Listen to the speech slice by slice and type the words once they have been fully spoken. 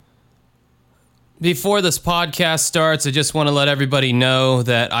Before this podcast starts, I just want to let everybody know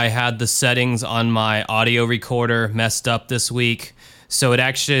that I had the settings on my audio recorder messed up this week. So it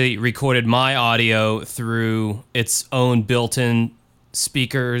actually recorded my audio through its own built-in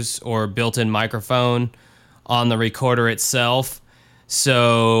speakers or built-in microphone on the recorder itself.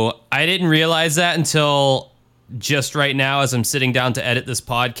 So I didn't realize that until just right now as I'm sitting down to edit this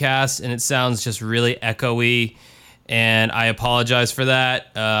podcast, and it sounds just really echoey. And I apologize for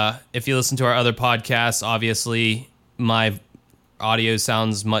that. If you listen to our other podcasts, obviously my audio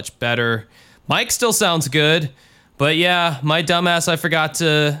sounds much better. Mike still sounds good. But yeah, my dumbass, I forgot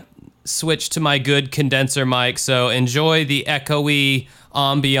to switch to my good condenser mic. So enjoy the echoey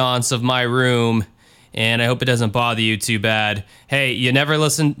ambiance of my room. And I hope it doesn't bother you too bad. Hey, you never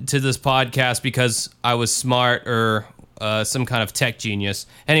listened to this podcast because I was smart or some kind of tech genius.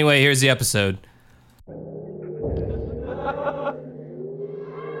 Anyway, here's the episode.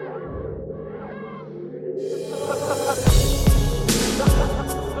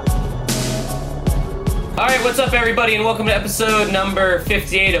 Alright, what's up everybody, and welcome to episode number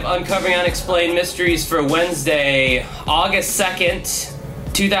 58 of Uncovering Unexplained Mysteries for Wednesday, August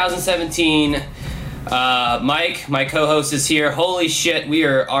 2nd, 2017. Mike, my co-host, is here. Holy shit, we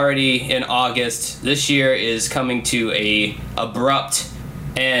are already in August. This year is coming to a abrupt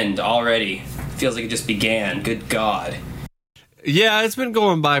end already. Feels like it just began. Good God. Yeah, it's been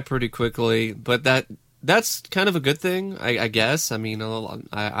going by pretty quickly, but that's kind of a good thing, I guess. I mean,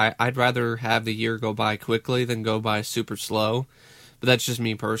 I'd rather have the year go by quickly than go by super slow, but that's just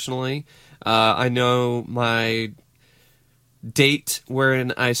me personally. I know my date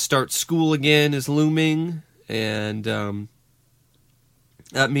when I start school again is looming, and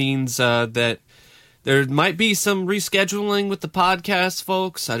that means that there might be some rescheduling with the podcast,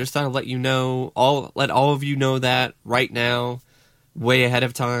 folks. I just thought I'd let you know, let all of you know that right now, way ahead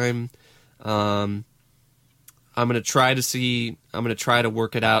of time. I'm going to try to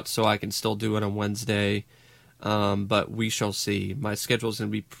work it out so I can still do it on Wednesday, but we shall see. My schedule's going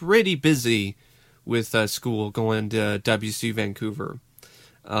to be pretty busy with school going to WC Vancouver.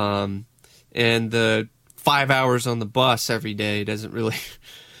 And the 5 hours on the bus every day doesn't really...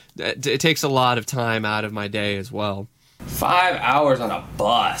 it takes a lot of time out of my day as well. 5 hours on a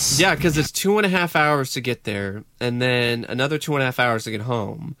bus? Yeah, because it's 2.5 hours to get there, and then another 2.5 hours to get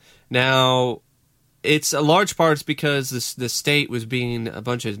home. Now... it's a large part because the state was being a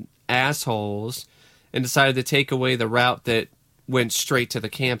bunch of assholes and decided to take away the route that went straight to the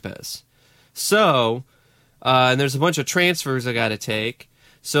campus. So, and there's a bunch of transfers I got to take.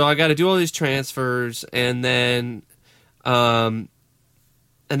 So I got to do all these transfers, and then I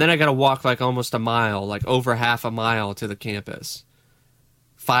got to walk like almost a mile, like over half a mile to the campus.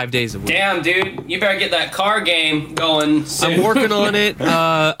 5 days a week. Damn, dude. You better get that car game going soon. I'm working on it.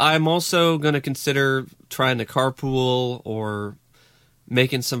 I'm also going to consider trying to carpool or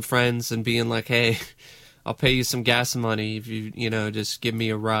making some friends and being like, hey, I'll pay you some gas money if you just give me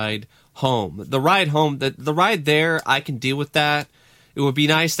a ride home. The ride home, the ride there, I can deal with that. It would be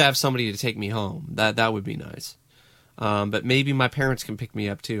nice to have somebody to take me home. That would be nice. But maybe my parents can pick me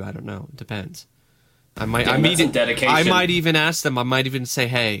up too. I don't know. It depends. I might even ask them. I might even say,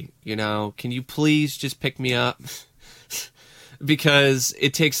 "Hey, can you please just pick me up?" Because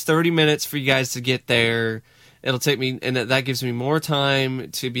it takes 30 minutes for you guys to get there. It'll take me, and that gives me more time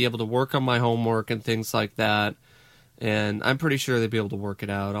to be able to work on my homework and things like that. And I'm pretty sure they'll be able to work it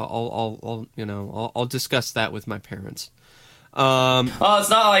out. I'll discuss that with my parents. Well, it's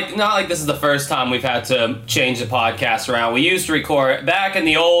not like this is the first time we've had to change the podcast around. We used to record back in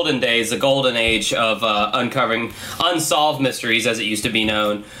the olden days, the golden age of uncovering unsolved mysteries, as it used to be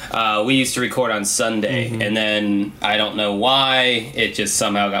known. We used to record on Sunday, and then I don't know why it just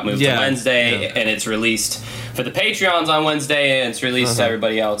somehow got moved to Wednesday, and it's released for the Patreons on Wednesday, and it's released to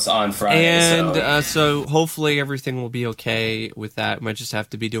everybody else on Friday. And so hopefully everything will be okay with that. Might just have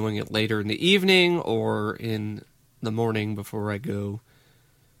to be doing it later in the evening or in the morning before I go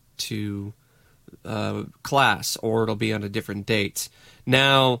to class, or it'll be on a different date.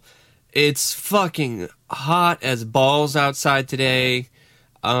 Now, it's fucking hot as balls outside today.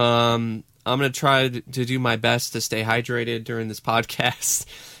 I'm going to try to do my best to stay hydrated during this podcast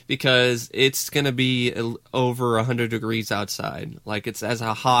because it's going to be over 100 degrees outside. Like, it's as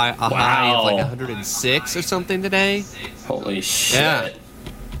a high of like 106 or something today. Holy shit. Yeah.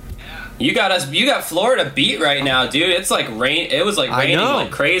 You got Florida beat right now, dude. It's like rain. It was like raining like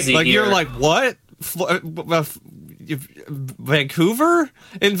crazy. Like here. You're like, what? Vancouver?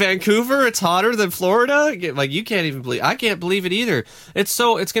 In Vancouver, it's hotter than Florida? Like, you can't even believe. I can't believe it either. It's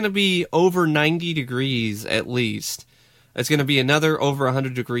going to be over 90 degrees at least. It's going to be another over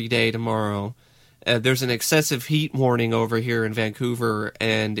 100 degree day tomorrow. there's an excessive heat warning over here in Vancouver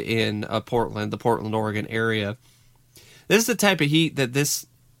and in Portland, the Portland, Oregon area. This is the type of heat that this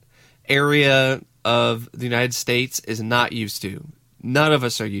area of the United States is not used to. None of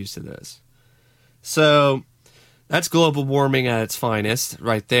us are used to this. So that's global warming at its finest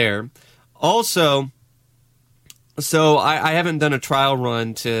right there. Also, so I haven't done a trial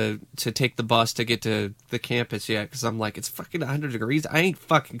run to take the bus to get to the campus yet because I'm like, it's fucking 100 degrees. I ain't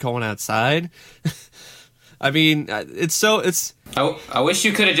fucking going outside. I mean, I wish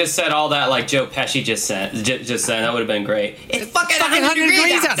you could have just said all that like Joe Pesci just said. That would have been great. It's fucking 100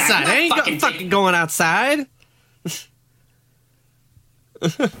 degrees outside. I ain't fucking going outside.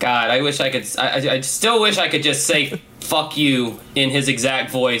 God, I wish I could. I still wish I could just say "fuck you" in his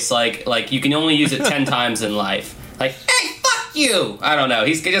exact voice. Like you can only use it 10 times in life. Like, hey, fuck you. I don't know.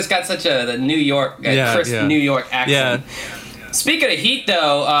 He's just got such a New York, crisp New York accent. Yeah. Speaking of heat,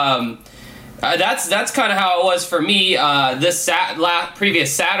 though. That's kind of how it was for me. This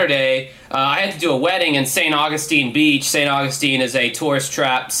previous Saturday, I had to do a wedding in St. Augustine Beach. St. Augustine is a tourist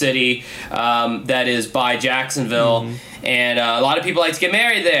trap city that is by Jacksonville, and a lot of people like to get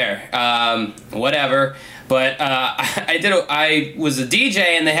married there. Whatever. But I was a DJ,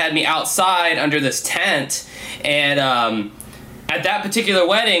 and they had me outside under this tent, and at that particular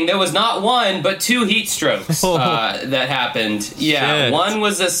wedding, there was not one but 2 heat strokes that happened. Yeah, shit. One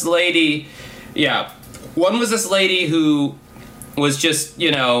was this lady who was just,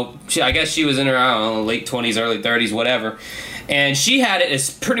 I guess she was in her, late 20s, early 30s, whatever. And she had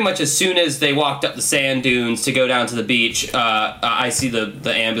it pretty much as soon as they walked up the sand dunes to go down to the beach. I see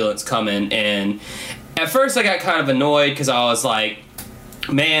the ambulance coming. And at first I got kind of annoyed because I was like,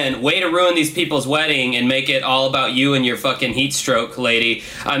 man, way to ruin these people's wedding and make it all about you and your fucking heat stroke, lady.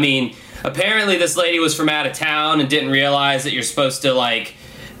 I mean, apparently this lady was from out of town and didn't realize that you're supposed to, like,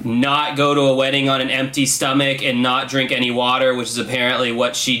 not go to a wedding on an empty stomach and not drink any water, which is apparently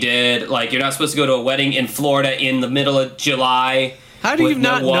what she did. Like, you're not supposed to go to a wedding in Florida in the middle of July. How do you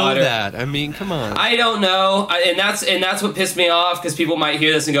not know that? I mean, come on. I don't know, and that's what pissed me off, because people might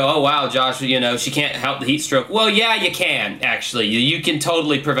hear this and go, "Oh wow, Josh, she can't help the heat stroke." Well, yeah, you can actually. You can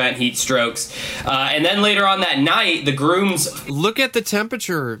totally prevent heat strokes. And then later on that night, the grooms look at the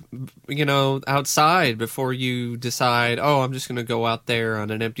temperature, outside before you decide. Oh, I'm just going to go out there on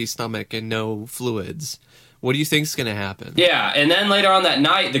an empty stomach and no fluids. What do you think's going to happen? Yeah, and then later on that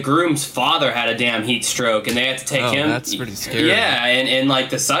night, the groom's father had a damn heat stroke, and they had to take him. That's pretty scary. Yeah, and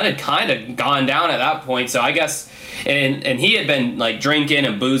like the sun had kind of gone down at that point, so I guess, and he had been like drinking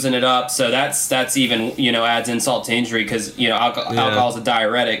and boozing it up, so that's even adds insult to injury, because alcohol's a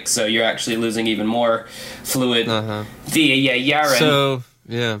diuretic, so you're actually losing even more fluid via urine. So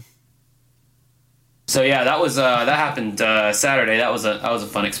yeah, that happened Saturday. That was a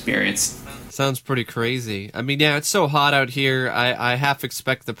fun experience. Sounds pretty crazy. I mean, yeah, it's so hot out here. I half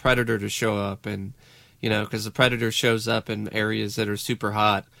expect the Predator to show up, and because the Predator shows up in areas that are super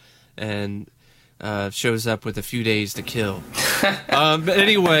hot, and shows up with a few days to kill. But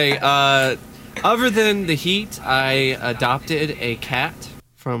anyway, other than the heat, I adopted a cat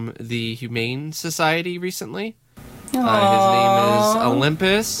from the Humane Society recently. His name is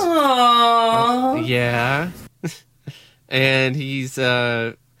Olympus. Yeah, and he's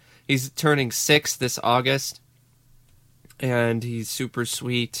turning 6 this August, and he's super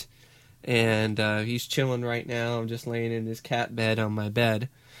sweet, and he's chilling right now. I'm just laying in his cat bed on my bed.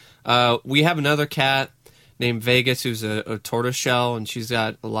 We have another cat named Vegas who's a tortoiseshell, and she's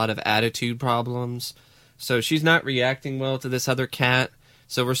got a lot of attitude problems, so she's not reacting well to this other cat,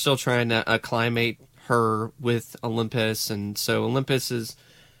 so we're still trying to acclimate her with Olympus, and so Olympus is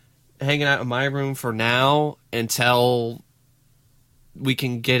hanging out in my room for now until we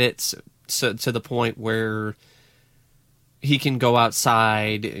can get it to the point where he can go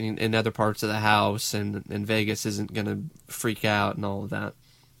outside in other parts of the house, and Vegas isn't going to freak out and all of that.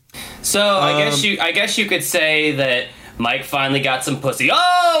 So I guess you could say that Mike finally got some pussy.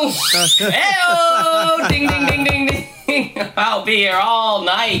 Oh, hey-oh! Ding ding ding ding ding! I'll be here all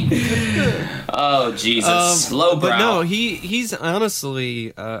night. Oh Jesus, lowbrow. But no, he's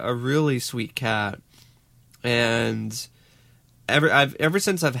honestly a really sweet cat, and ever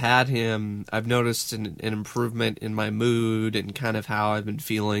since I've had him, I've noticed an improvement in my mood and kind of how I've been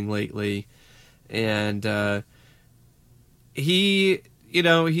feeling lately. And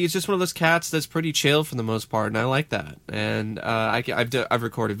he's just one of those cats that's pretty chill for the most part, and I like that. And I've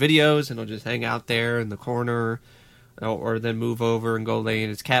recorded videos, and he'll just hang out there in the corner, or then move over and go lay in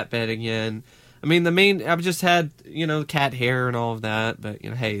his cat bed again. I mean, I've just had, cat hair and all of that, but,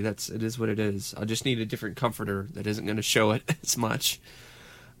 hey, it is what it is. I just need a different comforter that isn't going to show it as much.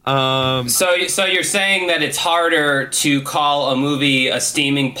 So you're saying that it's harder to call a movie a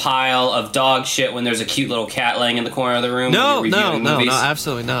steaming pile of dog shit when there's a cute little cat laying in the corner of the room? No,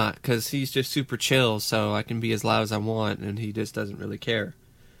 absolutely not. Because he's just super chill, so I can be as loud as I want, and he just doesn't really care,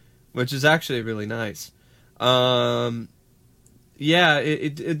 which is actually really nice. The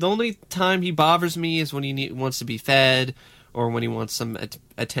only time he bothers me is when he wants to be fed or when he wants some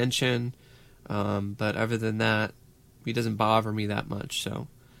attention. But other than that, he doesn't bother me that much. So.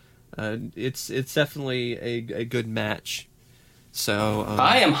 It's definitely a good match. So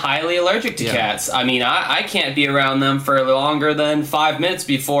I am highly allergic to cats. I mean, I can't be around them for longer than 5 minutes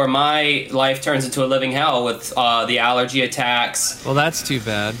before my life turns into a living hell with the allergy attacks. Well, that's too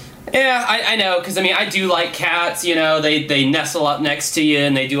bad. Yeah, I know, because I mean, I do like cats. You know, they nestle up next to you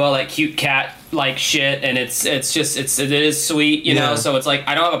and they do all that cute cat like shit, and it is sweet. You know, so it's like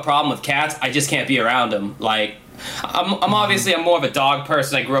I don't have a problem with cats. I just can't be around them. Like. I'm obviously more of a dog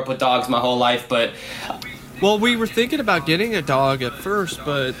person. I grew up with dogs my whole life, but... Well, we were thinking about getting a dog at first,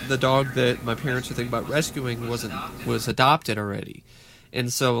 but the dog that my parents were thinking about rescuing was adopted already.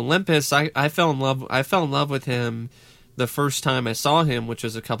 And so Olympus, I fell in love with him the first time I saw him, which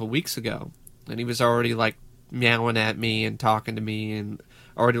was a couple weeks ago. And he was already like meowing at me and talking to me and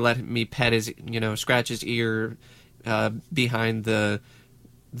already letting me pet his, scratch his ear behind the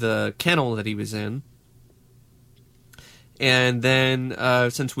kennel that he was in. And then,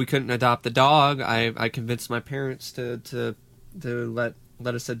 since we couldn't adopt the dog, I convinced my parents to let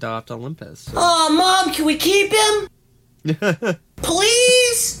us adopt Olympus. So. Oh, Mom, can we keep him?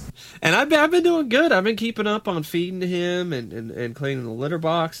 Please? And I've been doing good. I've been keeping up on feeding him and cleaning the litter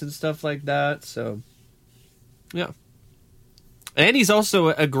box and stuff like that. So, yeah. And he's also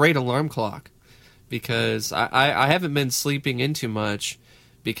a great alarm clock because I haven't been sleeping in too much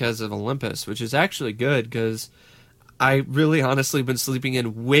because of Olympus, which is actually good because... I really honestly been sleeping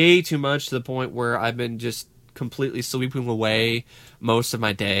in way too much to the point where I've been just completely sleeping away most of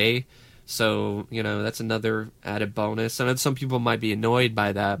my day. So, that's another added bonus. And some people might be annoyed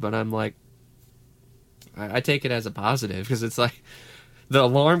by that, but I'm like, I take it as a positive because it's like the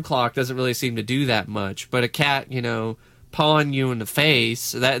alarm clock doesn't really seem to do that much. But a cat, pawing you in the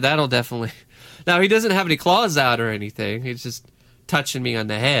face, that'll definitely... Now, he doesn't have any claws out or anything. He's just touching me on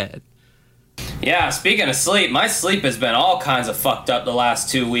the head. Yeah, speaking of sleep, my sleep has been all kinds of fucked up the last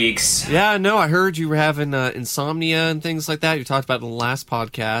 2 weeks. Yeah, no, I heard you were having insomnia and things like that. You talked about it in the last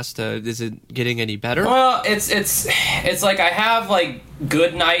podcast. Is it getting any better? Well, it's like I have like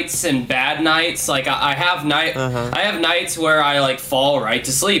good nights and bad nights. Like I have nights where I like fall right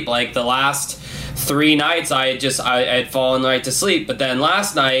to sleep. Like the last 3 nights, I had fallen right to sleep. But then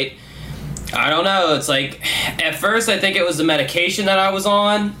last night, I don't know. It's like, at first, I think it was the medication that I was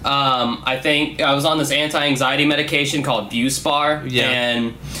on. I think I was on this anti-anxiety medication called Buspar. Yeah.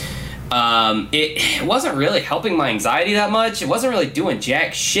 And it wasn't really helping my anxiety that much. It wasn't really doing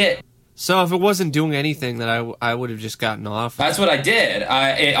jack shit. So if it wasn't doing anything, then I would have just gotten off. That's what I did.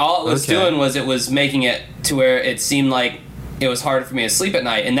 All it was doing was it was making it to where it seemed like it was harder for me to sleep at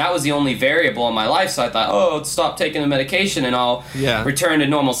night. And that was the only variable in my life. So I thought, I'll stop taking the medication and I'll return to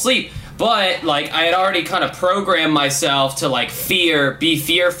normal sleep. But, like, I had already kind of programmed myself to, like, be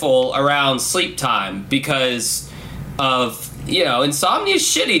fearful around sleep time because of, insomnia is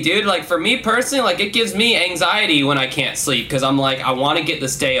shitty, dude. Like, for me personally, like, it gives me anxiety when I can't sleep because I'm like, I want to get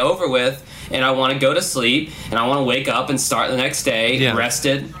this day over with and I want to go to sleep and I want to wake up and start the next day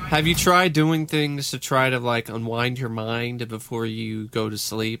rested. Have you tried doing things to try to, like, unwind your mind before you go to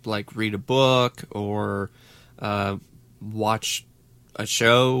sleep? Like, read a book or watch a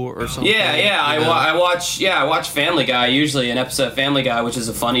show or something? I watch Family Guy, usually an episode of Family Guy, which is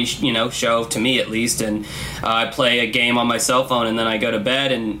a funny show to me at least, and I play a game on my cell phone and then I go to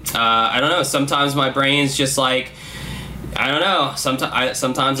bed and I don't know, sometimes my brain's just like, I don't know,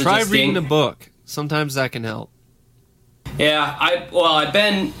 sometimes it's try just reading a book. Sometimes that can help. Yeah, I've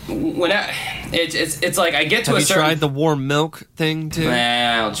been it's like I get to Have you tried the warm milk thing too? Nah,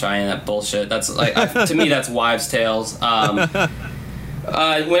 I don't try that bullshit. That's like to me that's wives' tales.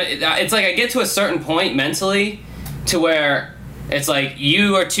 It's like I get to a certain point mentally to where it's like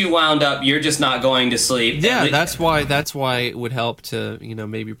you are too wound up, you're just not going to sleep. Yeah, that's why it would help to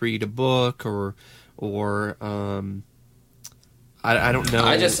maybe read a book or I don't know.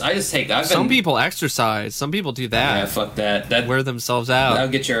 I just take that. Some people exercise. Some people do that. Yeah, fuck that. That wear themselves out. That'll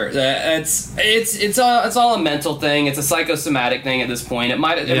get your. It's all a mental thing. It's a psychosomatic thing at this point. It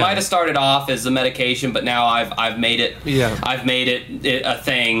might have started off as the medication, but now I've made it. Yeah. I've made it a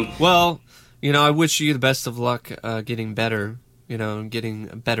thing. Well, I wish you the best of luck getting better.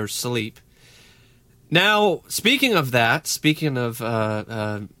 Getting better sleep. Now, speaking of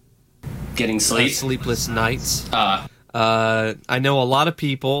Getting sleep. sleepless nights, I know a lot of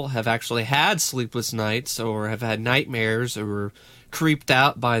people have actually had sleepless nights or have had nightmares or were creeped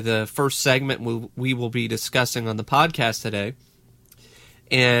out by the first segment we will be discussing on the podcast today.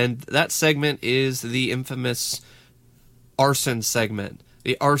 And that segment is the infamous arson segment,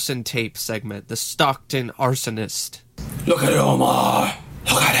 the arson tape segment, the Stockton arsonist. Look at it, Omar.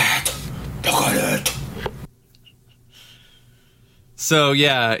 Look at it. Look at it. So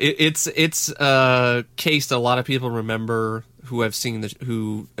yeah, it's a case that a lot of people remember who have seen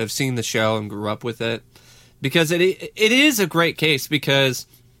the show and grew up with it, because it is a great case because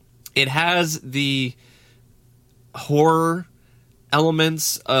it has the horror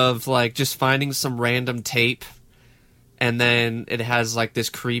elements of like just finding some random tape, and then it has like this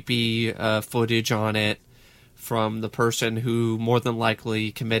creepy footage on it from the person who more than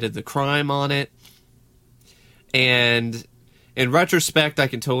likely committed the crime on it. And in retrospect, I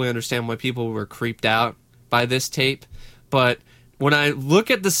can totally understand why people were creeped out by this tape. But when I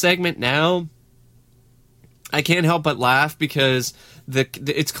look at the segment now, I can't help but laugh because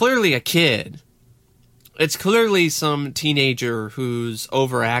it's clearly a kid. It's clearly some teenager who's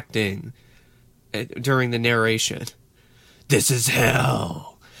overacting during the narration. This is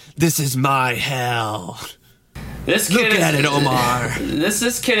hell. This is my hell. This kid Look at it, Omar.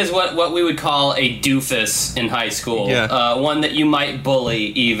 This kid is what we would call a doofus in high school. Yeah. One that you might bully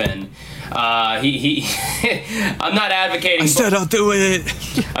even. He I'm not advocating. I said I'll do it.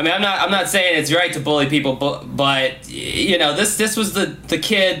 I mean, I'm not saying it's right to bully people, but you know, this was the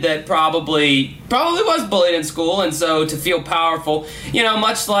kid that probably was bullied in school, and so to feel powerful, you know,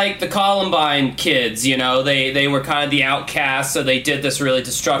 much like the Columbine kids, you know, they were kind of the outcasts, so they did this really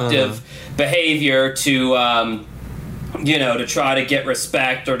destructive behavior to you know, to try to get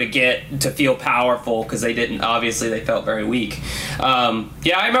respect or to feel powerful, because they felt very weak.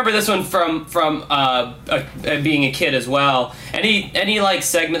 Yeah, I remember this one from being a kid as well. Any like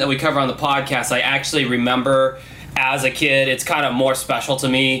segment that we cover on the podcast, I actually remember as a kid. It's kind of more special to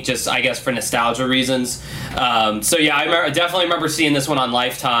me, just I guess for nostalgia reasons. So yeah, I definitely remember seeing this one on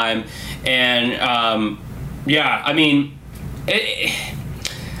Lifetime, and yeah, I mean,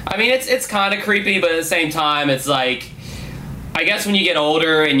 it's kind of creepy, but at the same time, it's like, I guess when you get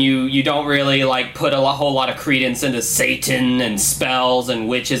older and you don't really like put a whole lot of credence into Satan and spells and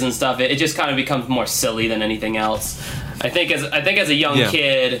witches and stuff, it just kind of becomes more silly than anything else. I think as a young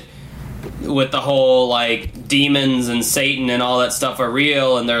kid, with the whole like demons and Satan and all that stuff are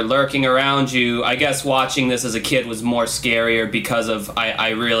real and they're lurking around you, I guess watching this as a kid was more scarier because of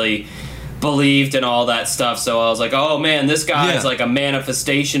I really believed in all that stuff. So I was like, oh man, this guy is like a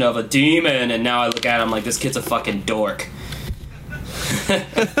manifestation of a demon, and now I look at him like, this kid's a fucking dork.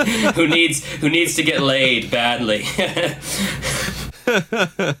 who needs to get laid badly.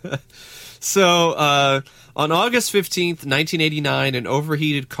 So, on August 15th, 1989, an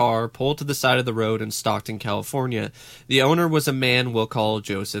overheated car pulled to the side of the road in Stockton, California. The owner was a man we'll call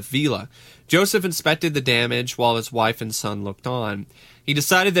Joseph Vila. Joseph inspected the damage while his wife and son looked on. He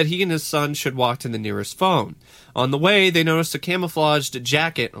decided that he and his son should walk to the nearest phone. On the way, they noticed a camouflaged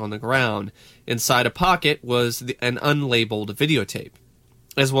jacket on the ground. Inside a pocket was an unlabeled videotape,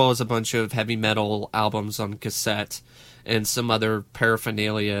 as well as a bunch of heavy metal albums on cassette and some other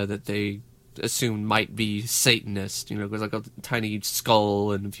paraphernalia that they assumed might be Satanist. You know, it was like a tiny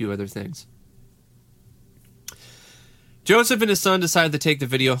skull and a few other things. Joseph and his son decided to take the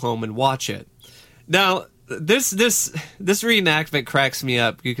video home and watch it. Now, this reenactment cracks me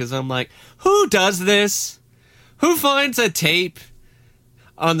up because I'm like, who does this? Who finds a tape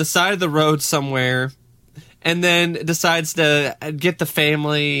on the side of the road somewhere and then decides to get the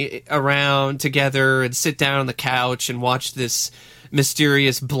family around together and sit down on the couch and watch this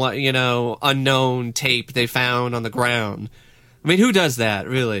mysterious, unknown tape they found on the ground? I mean, who does that,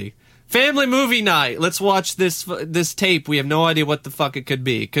 really? Family movie night. Let's watch this tape. We have no idea what the fuck it could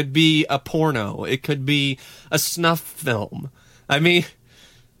be. It could be a porno. It could be a snuff film. I mean...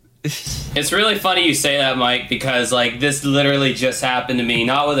 It's really funny you say that, Mike, because like this literally just happened to me.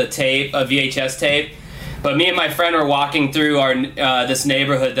 Not with a VHS tape, but me and my friend were walking through our this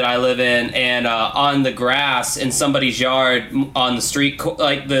neighborhood that I live in, and on the grass in somebody's yard on the street,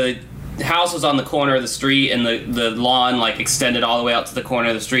 like the house was on the corner of the street, and the lawn like extended all the way out to the corner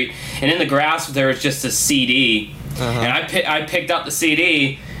of the street, and in the grass there was just a CD, and I picked up the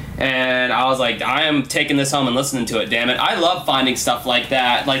CD. And I was like, I am taking this home and listening to it, damn it. I love finding stuff like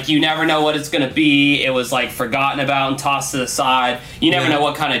that. Like, you never know what it's going to be. It was, like, forgotten about and tossed to the side. You never know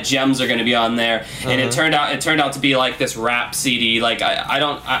what kind of gems are going to be on there. And it turned out to be, like, this rap CD. Like,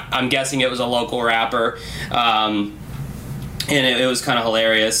 I'm guessing it was a local rapper. And it was kind of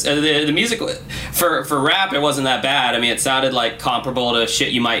hilarious. The music for rap, it wasn't that bad. I mean, it sounded like comparable to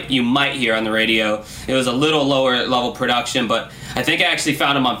shit you might hear on the radio. It was a little lower level production, but I think I actually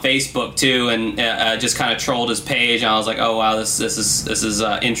found him on Facebook too, and just kind of trolled his page. And I was like, oh wow, this is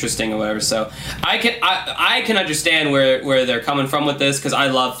interesting or whatever. So I can understand where they're coming from with this, because I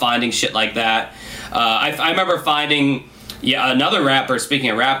love finding shit like that. I remember finding. Yeah, another rapper, speaking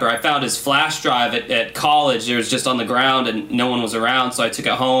of rapper, I found his flash drive at college. It was just on the ground and no one was around, so I took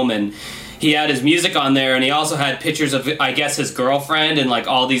it home, and he had his music on there, and he also had pictures of, I guess, his girlfriend and, like,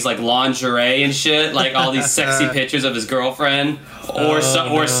 all these, like, lingerie and shit, like, all these sexy pictures of his girlfriend or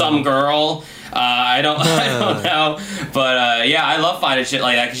some girl. I don't know. But, yeah, I love finding shit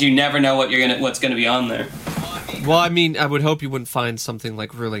like that, because you never know what's gonna be on there. Well, I mean, I would hope you wouldn't find something,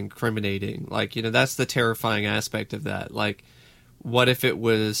 like, really incriminating. Like, you know, that's the terrifying aspect of that. Like, what if it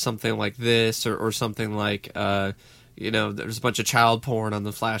was something like this, or something like, you know, there's a bunch of child porn on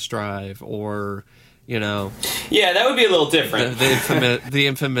the flash drive, or, you know... Yeah, that would be a little different. The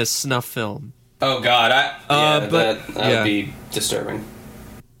infamous snuff film. Oh, God. That would be disturbing.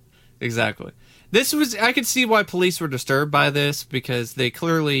 Exactly. I could see why police were disturbed by this, because they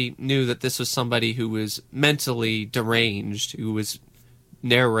clearly knew that this was somebody who was mentally deranged, who was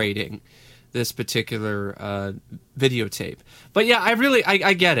narrating this particular videotape. But yeah,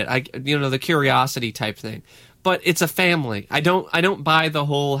 I get it. You know, the curiosity type thing. But it's a family. I don't buy the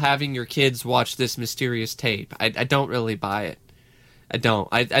whole having your kids watch this mysterious tape. I don't really buy it. I don't.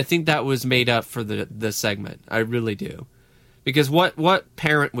 I think that was made up for the segment. I really do. Because what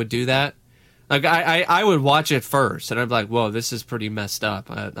parent would do that? Like, I would watch it first, and I'd be like, whoa, this is pretty messed up.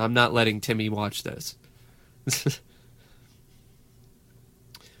 I'm not letting Timmy watch this.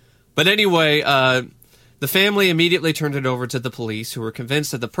 But anyway, the family immediately turned it over to the police, who were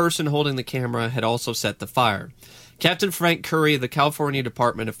convinced that the person holding the camera had also set the fire. Captain Frank Curry of the California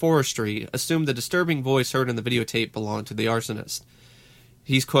Department of Forestry assumed the disturbing voice heard in the videotape belonged to the arsonist.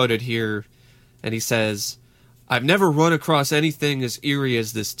 He's quoted here, and he says, "I've never run across anything as eerie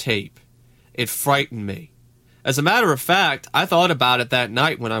as this tape. It frightened me. As a matter of fact, I thought about it that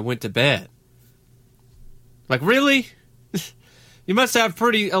night when I went to bed." Like, really? You must have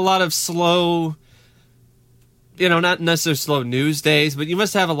a lot of slow, you know, not necessarily slow news days, but you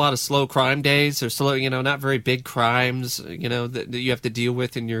must have a lot of slow crime days, or slow, you know, not very big crimes, you know, that you have to deal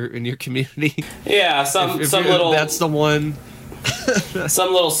with in your community. Yeah, some little... That's the one...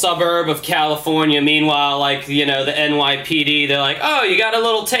 Some little suburb of California. Meanwhile, like, you know, the NYPD, they're like, oh, you got a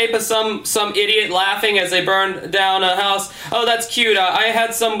little tape of some idiot laughing as they burn down a house. Oh, that's cute. I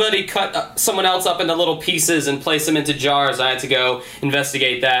had somebody cut someone else up into little pieces and place them into jars. I had to go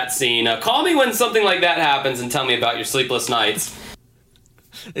investigate that scene. Call me when something like that happens and tell me about your sleepless nights.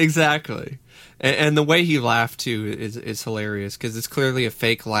 Exactly. And the way he laughed, too, is hilarious, because it's clearly a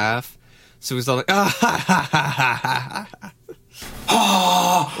fake laugh. So he's all like, ah, ha, ha, ha, ha, ha.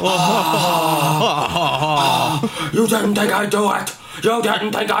 You didn't think I'd do it. You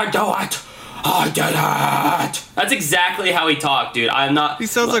didn't think I'd do it. I did it. That's exactly how he talked, dude. I'm not... He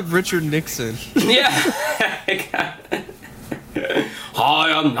sounds like Richard Nixon. Yeah.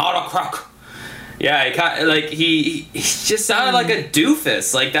 I am not a crook. Yeah, he just sounded like a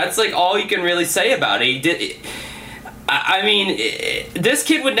doofus. Like, that's like all you can really say about it. I mean, this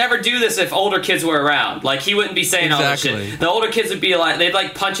kid would never do this if older kids were around. Like, he wouldn't be saying all that shit. The older kids would be like, they'd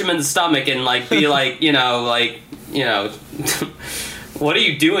like punch him in the stomach and like be like, you know, what are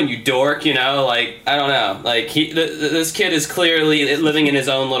you doing, you dork? You know, like, I don't know. Like, this kid is clearly living in his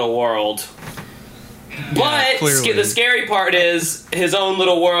own little world. But the scary part is his own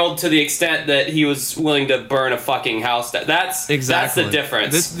little world, to the extent that he was willing to burn a fucking house. That's the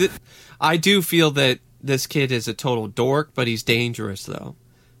difference. I do feel that this kid is a total dork, but he's dangerous, though,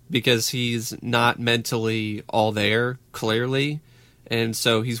 because he's not mentally all there, clearly, and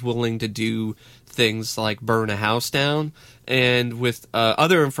so he's willing to do things like burn a house down. And with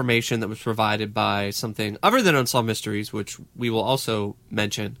other information that was provided by something other than Unsolved Mysteries, which we will also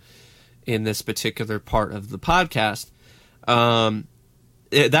mention in this particular part of the podcast,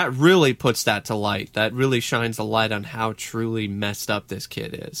 that really puts that to light. That really shines a light on how truly messed up this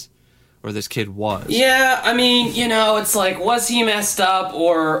kid is. Or this kid was. Yeah, I mean, you know, it's like, was he messed up,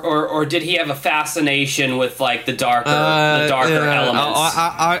 or did he have a fascination with like the darker elements?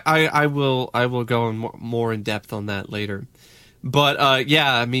 I will go more in depth on that later. But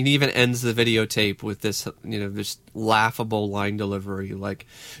yeah, I mean, even ends the videotape with this, this laughable line delivery, like,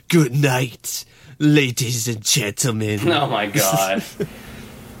 "Good night, ladies and gentlemen." Oh my god.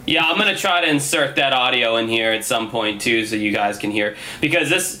 Yeah, I'm gonna try to insert that audio in here at some point too, so you guys can hear,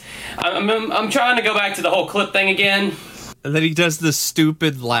 because I'm trying to go back to the whole clip thing again. And then he does the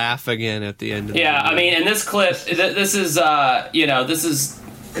stupid laugh again at the end of Yeah, the video. I mean, in this clip, this is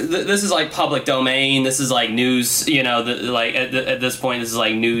this is like public domain. This is like news, at this point, this is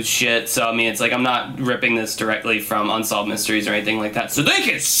like news shit. So, I mean, it's like I'm not ripping this directly from Unsolved Mysteries or anything like that. So they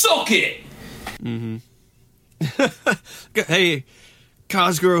can suck it! Mm-hmm. Hey,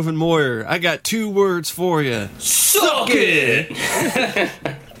 Cosgrove and Moyer, I got 2 words for you. Suck it!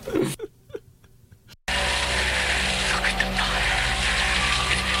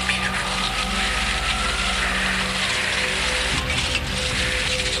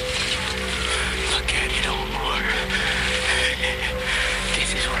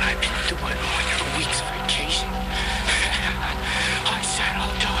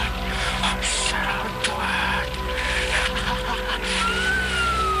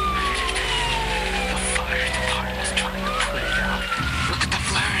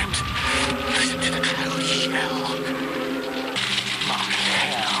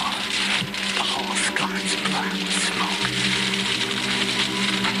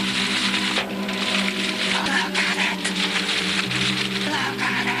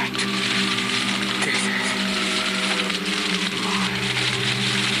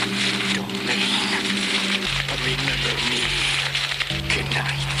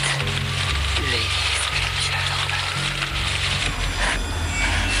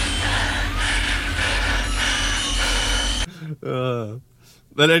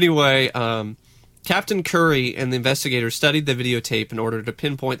 But anyway, Captain Curry and the investigators studied the videotape in order to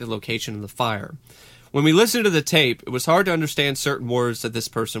pinpoint the location of the fire. When we listened to the tape, it was hard to understand certain words that this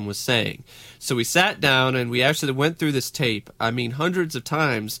person was saying. So we sat down and we actually went through this tape, hundreds of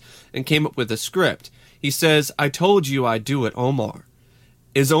times, and came up with a script. He says, "I told you I'd do it, Omar."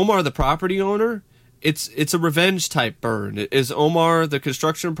 Is Omar the property owner? It's a revenge type burn. Is Omar the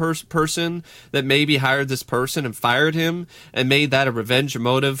construction person that maybe hired this person and fired him and made that a revenge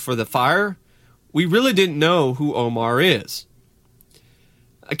motive for the fire? We really didn't know who Omar is.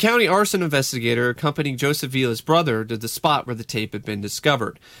 A county arson investigator accompanying Joseph Vila's brother to the spot where the tape had been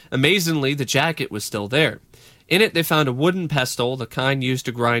discovered. Amazingly, the jacket was still there. In it, they found a wooden pestle, the kind used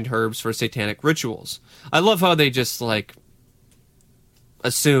to grind herbs for satanic rituals. I love how they just,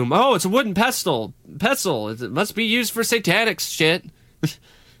 assume, oh, it's a wooden pestle. It must be used for satanic shit.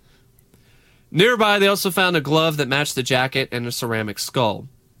 Nearby, they also found a glove that matched the jacket and a ceramic skull.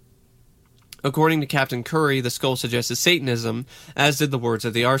 According to Captain Curry, the skull suggested Satanism, as did the words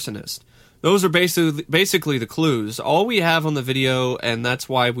of the arsonist. Those are basically the clues. All we have on the video, and that's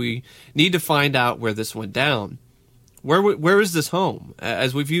why we need to find out where this went down. Where is this home?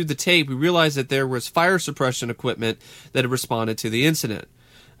 As we viewed the tape, we realized that there was fire suppression equipment that had responded to the incident.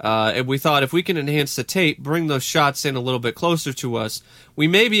 And we thought if we can enhance the tape, bring those shots in a little bit closer to us, we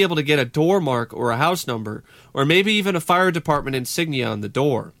may be able to get a door mark or a house number, or maybe even a fire department insignia on the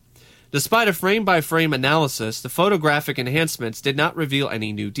door. Despite a frame-by-frame analysis, the photographic enhancements did not reveal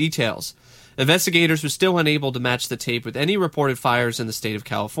any new details. Investigators were still unable to match the tape with any reported fires in the state of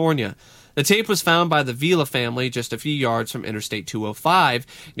California. The tape was found by the Vila family just a few yards from Interstate 205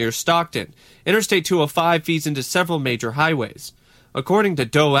 near Stockton. Interstate 205 feeds into several major highways. According to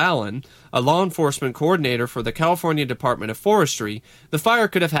Doe Allen, a law enforcement coordinator for the California Department of Forestry, the fire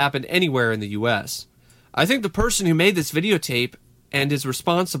could have happened anywhere in the U.S. I think the person who made this videotape and is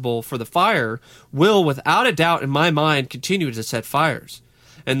responsible for the fire will, without a doubt in my mind, continue to set fires.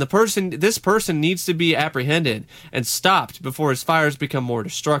 And this person needs to be apprehended and stopped before his fires become more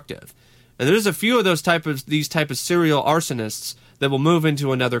destructive. And there's a few of these type of serial arsonists that will move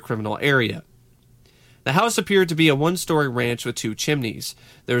into another criminal area. The house appeared to be a one-story ranch with 2 chimneys.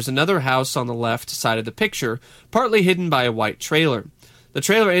 There is another house on the left side of the picture, partly hidden by a white trailer. The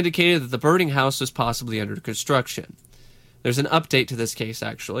trailer indicated that the burning house was possibly under construction. There's an update to this case,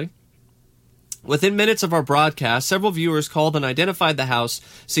 actually. Within minutes of our broadcast, several viewers called and identified the house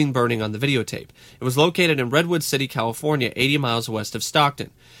seen burning on the videotape. It was located in Redwood City, California, 80 miles west of Stockton.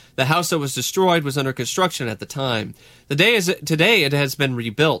 The house that was destroyed was under construction at the time. Today it has been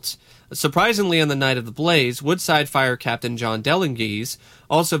rebuilt. Surprisingly, on the night of the blaze, Woodside Fire Captain John Delangees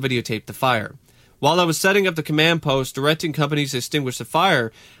also videotaped the fire. While I was setting up the command post directing companies to extinguish the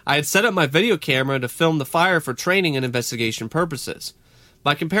fire, I had set up my video camera to film the fire for training and investigation purposes.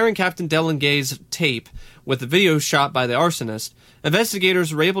 By comparing Captain Delangees' tape with the video shot by the arsonist,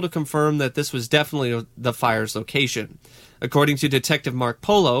 investigators were able to confirm that this was definitely the fire's location. According to Detective Mark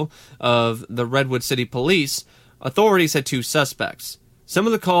Polo of the Redwood City Police, authorities had 2 suspects. Some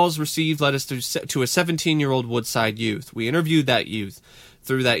of the calls received led us to a 17-year-old Woodside youth. We interviewed that youth.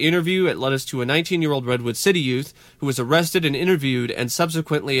 Through that interview, it led us to a 19-year-old Redwood City youth who was arrested and interviewed and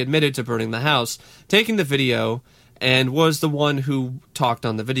subsequently admitted to burning the house, taking the video, and was the one who talked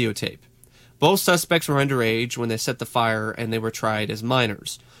on the videotape. Both suspects were underage when they set the fire, and they were tried as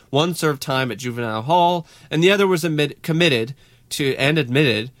minors. One served time at juvenile hall, and the other was admitted to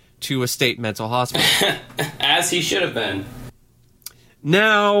a state mental hospital. As he should have been.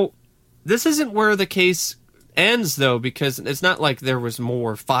 Now, this isn't where the case ends, though, because it's not like there was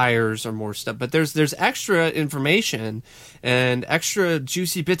more fires or more stuff, but there's extra information and extra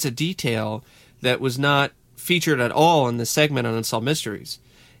juicy bits of detail that was not featured at all in this segment on Unsolved Mysteries.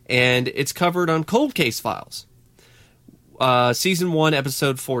 And it's covered on Cold Case Files. Season 1,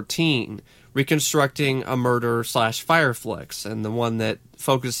 Episode 14, Reconstructing a Murder / Fire Flicks, and the one that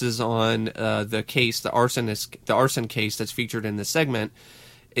focuses on the arson case that's featured in this segment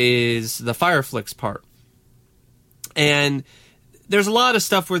is the Fire Flicks part. And there's a lot of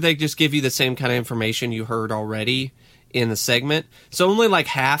stuff where they just give you the same kind of information you heard already in the segment. So only like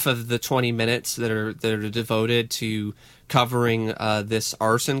half of the 20 minutes that are devoted to covering this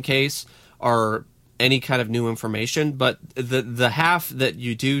arson case are any kind of new information. But the half that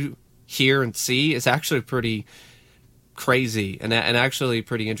you do hear and see is actually pretty crazy and actually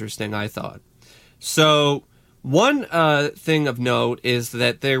pretty interesting, I thought. So one thing of note is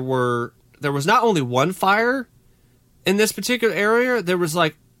that there was not only one fire in this particular area, there was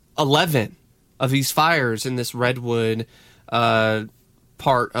like 11 of these fires in this Redwood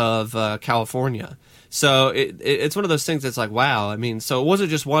part of California. So it's one of those things that's like, wow. I mean, so it wasn't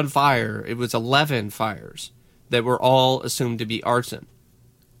just one fire. It was 11 fires that were all assumed to be arson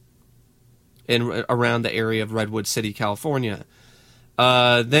around the area of Redwood City, California.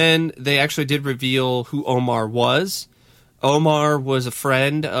 Then they actually did reveal who Omar was. Omar was a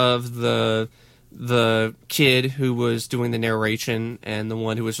friend of the kid who was doing the narration and the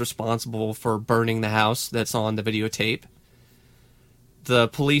one who was responsible for burning the house that's on the videotape. The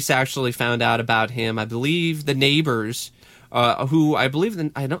police actually found out about him. I believe the neighbors, I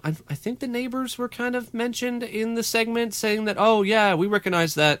think the neighbors were kind of mentioned in the segment, saying that, oh yeah, we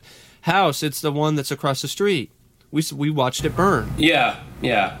recognize that house. It's the one that's across the street. We watched it burn. Yeah.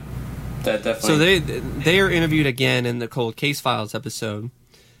 That definitely. So they are interviewed again in the Cold Case Files episode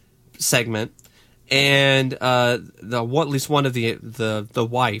segment. And at least one of the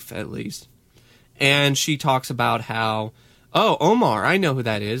wife, at least, and she talks about how, oh, Omar, I know who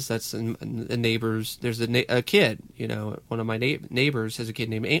that is. That's the neighbors. There's a kid. You know, one of my neighbors has a kid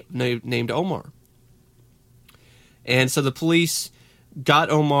named Omar. And so the police got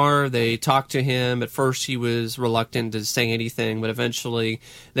Omar. They talked to him. At first, he was reluctant to say anything, but eventually,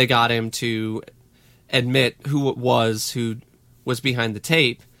 they got him to admit who it was who was behind the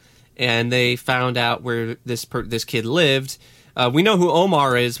tape. And they found out where this kid lived. We know who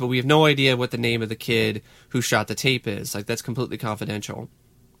Omar is, but we have no idea what the name of the kid who shot the tape is. Like, that's completely confidential.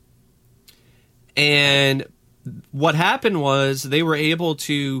 And what happened was they were able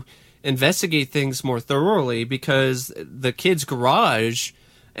to investigate things more thoroughly because the kid's garage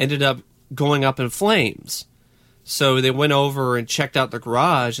ended up going up in flames. So they went over and checked out the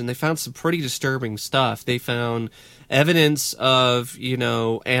garage, and they found some pretty disturbing stuff. They found evidence of,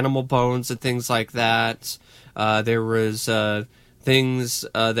 animal bones and things like that. There was things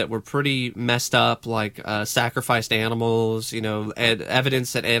that were pretty messed up, like sacrificed animals,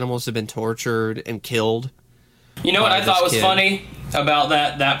 evidence that animals have been tortured and killed. You know what I thought was funny about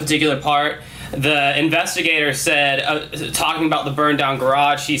that particular part? The investigator said, talking about the burned down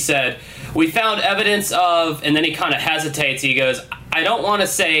garage, he said, we found evidence of, and then he kind of hesitates. He goes, I don't want to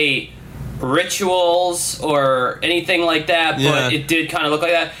say rituals or anything like that, but it did kind of look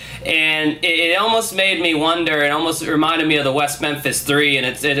like that. And it almost made me wonder, it almost reminded me of the West Memphis 3, and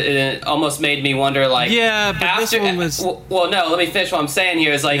it almost made me wonder, like... Yeah, but after, this one was... Well, no, let me finish what I'm saying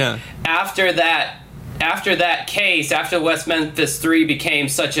here, is like, after that case, after West Memphis 3 became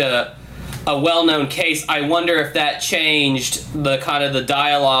such a well-known case, I wonder if that changed the kind of the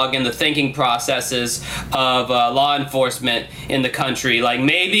dialogue and the thinking processes of law enforcement in the country. Like,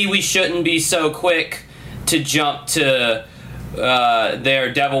 maybe we shouldn't be so quick to jump to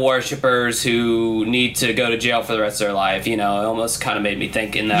their devil worshippers who need to go to jail for the rest of their life. It almost kind of made me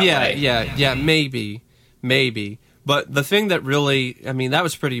think in that way. Yeah, maybe. But the thing that really, that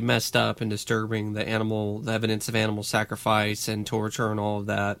was pretty messed up and disturbing, the evidence of animal sacrifice and torture and all of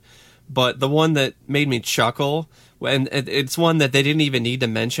that. But the one that made me chuckle, and it's one that they didn't even need to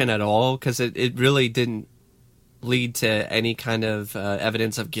mention at all, because it really didn't lead to any kind of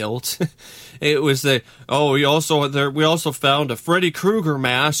evidence of guilt. It was we also found a Freddy Krueger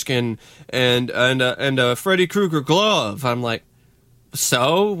mask and a Freddy Krueger glove. I'm like,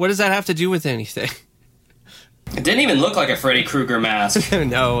 so what does that have to do with anything? It didn't even look like a Freddy Krueger mask.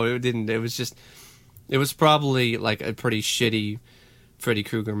 No, it didn't. It was probably like a pretty shitty Freddy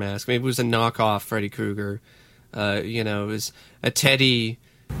Krueger mask. Maybe it was a knockoff Freddy Krueger. It was a Teddy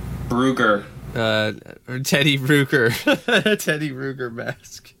Brugger. Or Teddy Ruger. Teddy Ruger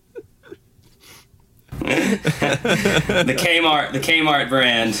mask. The Kmart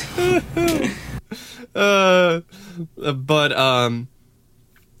brand. But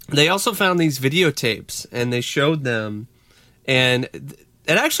they also found these videotapes and they showed them, and it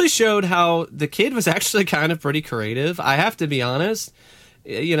actually showed how the kid was actually kind of pretty creative. I have to be honest.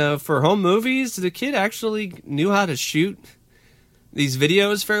 For home movies, the kid actually knew how to shoot these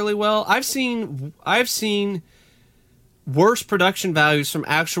videos fairly well. I've seen worse production values from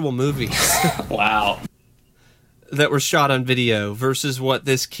actual movies. Wow. That were shot on video versus what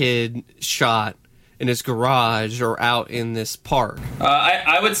this kid shot in his garage or out in this park.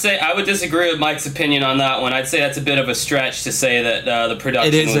 I would disagree with Mike's opinion on that one. I'd say that's a bit of a stretch to say that the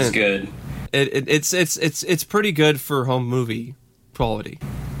production was good. It's pretty good for home movie quality.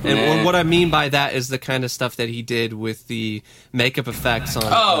 And what I mean by that is the kind of stuff that he did with the makeup effects on.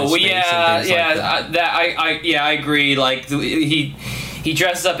 Oh, his face and things like that. I agree. Like he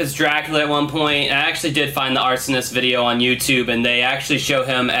dresses up as Dracula at one point. I actually did find the Arsonist video on YouTube, and they actually show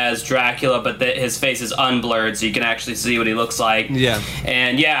him as Dracula, but his face is unblurred, so you can actually see what he looks like. Yeah.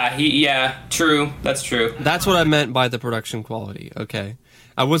 And true. That's true. That's what I meant by the production quality. Okay.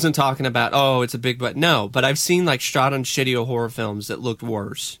 I wasn't talking about, it's a big butt. No, but I've seen like shot on shitty horror films that looked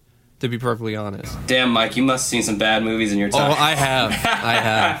worse, to be perfectly honest. Damn, Mike, you must have seen some bad movies in your time. Oh, I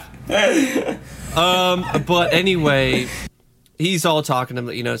have. But anyway, he's all talking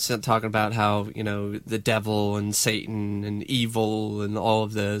about how, the devil and Satan and evil and all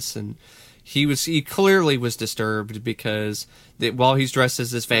of this, and he clearly was disturbed because while he's dressed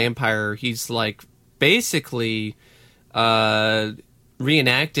as this vampire, he's like basically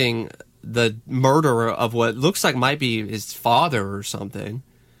reenacting the murder of what looks like might be his father or something.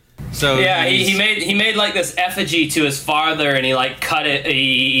 So yeah, he made like this effigy to his father, and he like cut it.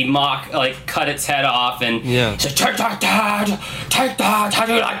 He cut its head off, and said, "Take that, Dad! Take that! How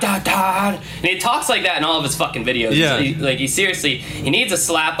do you like that, Dad?" And he talks like that in all of his fucking videos. Yeah, he needs a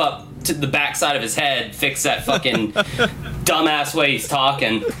slap up to the backside of his head, fix that fucking dumbass way he's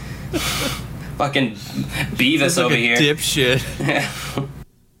talking. Fucking Beavis over here. Dipshit.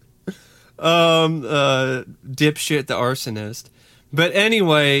 Dipshit the arsonist. But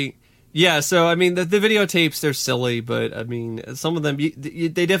anyway, yeah, so I mean the videotapes, they're silly, but I mean some of them they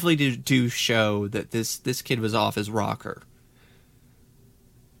definitely do show that this kid was off his rocker.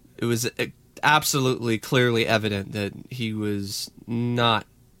 It was absolutely clearly evident that he was not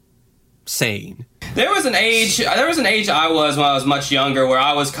sane. There was an age I was when I was much younger where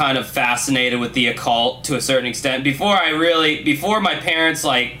I was kind of fascinated with the occult to a certain extent. Before my parents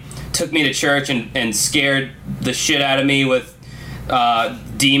like took me to church and scared the shit out of me with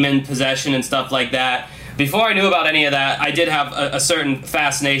demon possession and stuff like that. Before I knew about any of that, I did have a certain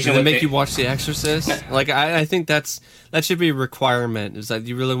fascination. Did they make you watch The Exorcist? Like I think that should be a requirement. Is that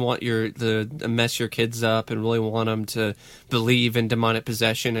you really want to mess your kids up and really want them to believe in demonic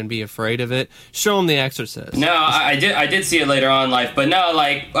possession and be afraid of it? Show them The Exorcist. No, I did see it later on in life, but no,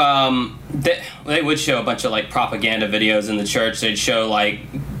 like they would show a bunch of like propaganda videos in the church. They'd show like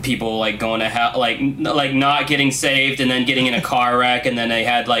people like going to hell, like not getting saved and then getting in a car wreck, and then they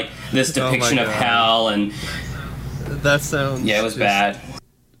had like this depiction of hell, and that sounds it was bad.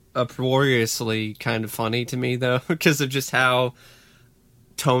 Uproariously kind of funny to me though, because of just how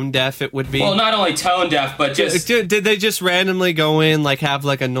tone deaf it would be. Well, not only tone deaf, but just did they just randomly go in like have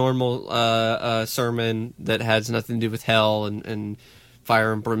like a normal sermon that has nothing to do with hell and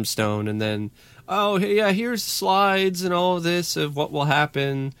fire and brimstone, and then here's slides and all of this of what will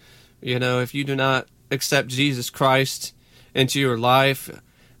happen, if you do not accept Jesus Christ into your life,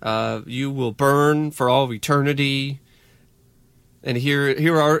 you will burn for all of eternity. And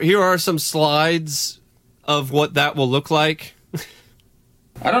here are some slides of what that will look like.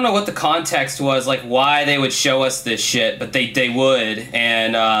 I don't know what the context was, like why they would show us this shit, but they would.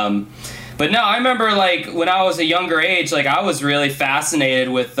 And but no, I remember like when I was a younger age, like I was really fascinated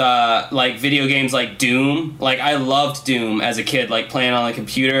with like video games like Doom. Like I loved Doom as a kid, like playing on the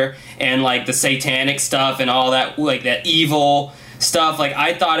computer, and like the satanic stuff and all that, like that evil stuff. Like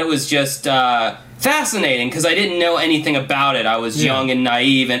I thought it was just fascinating because I didn't know anything about it. I was young and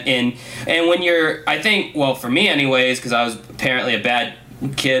naive, and when you're, I think, well, for me anyways, because I was apparently a bad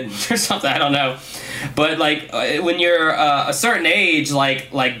kid or something, I don't know, but like when you're a certain age,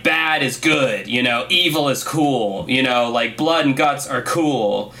 like bad is good, you know, evil is cool, you know, like blood and guts are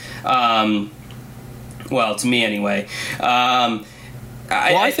cool. Well, to me anyway.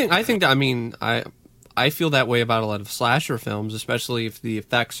 I think that, I mean, I feel that way about a lot of slasher films, especially if the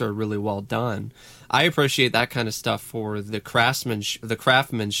effects are really well done. I appreciate that kind of stuff for the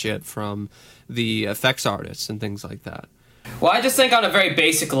craftsmanship from the effects artists and things like that. Well, I just think on a very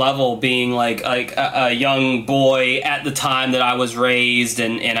basic level, being like a young boy at the time that I was raised,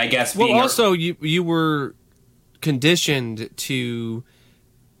 and I guess being... Well, also, you were conditioned to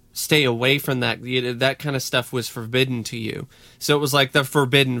stay away from that. That kind of stuff was forbidden to you. So it was like the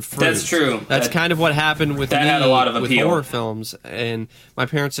forbidden fruit. That's true. That's kind of what happened with that me had a lot of with appeal. horror films. And my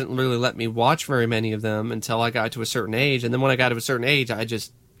parents didn't really let me watch very many of them until I got to a certain age. And then when I got to a certain age, I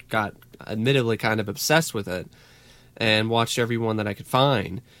just got admittedly kind of obsessed with it and watched every one that I could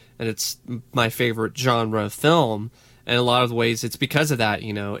find. And it's my favorite genre of film. And in a lot of ways, it's because of that.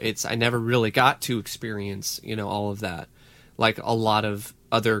 You know, I never really got to experience, you know, all of that like a lot of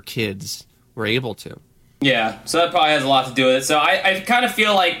other kids were able to. Yeah, so that probably has a lot to do with it. So I kind of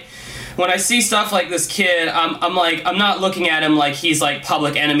feel like when I see stuff like this kid, I'm like, I'm not looking at him like he's like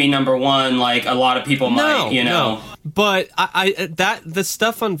public enemy number one, like a lot of people might, you know. No. But the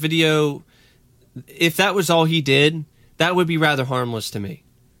stuff on video, if that was all he did, that would be rather harmless to me.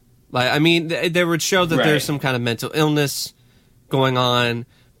 Like, I mean, they would show that there's some kind of mental illness going on,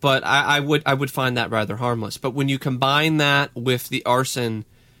 but I would find that rather harmless. But when you combine that with the arson,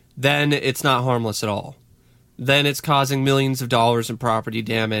 then it's not harmless at all. Then it's causing millions of dollars in property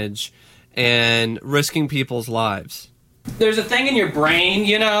damage and risking people's lives. There's a thing in your brain,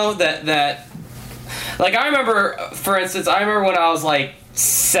 you know, that like I remember, for instance, when I was like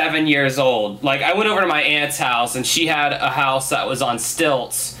 7 years old, like I went over to my aunt's house and she had a house that was on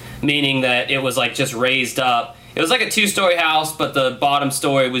stilts, meaning that it was like just raised up. It was like a 2-story house, but the bottom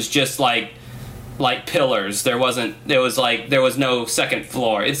story was just like pillars. There was no second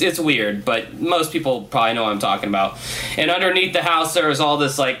floor. It's weird, but most people probably know what I'm talking about. And underneath the house there was all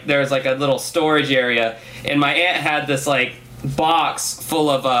this there was like a little storage area, and my aunt had this like box full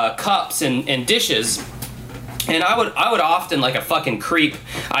of cups and dishes. And I would often, like a fucking creep,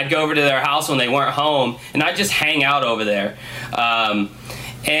 I'd go over to their house when they weren't home, and I'd just hang out over there.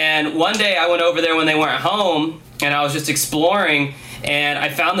 And one day I went over there when they weren't home, and I was just exploring, and I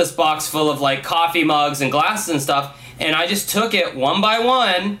found this box full of like coffee mugs and glasses and stuff, and I just took it one by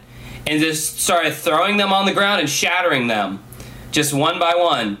one and just started throwing them on the ground and shattering them, just one by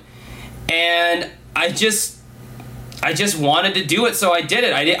one. And I just wanted to do it, so I did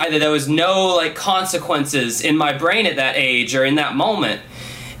it. There was no like consequences in my brain at that age or in that moment.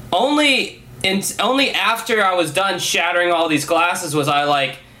 Only after I was done shattering all these glasses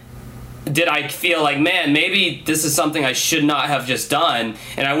did I feel like, man, maybe this is something I should not have just done.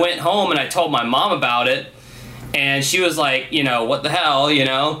 And I went home and I told my mom about it, and she was like, you know, what the hell, you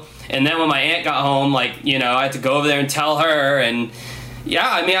know? And then when my aunt got home, like, you know, I had to go over there and tell her. And yeah,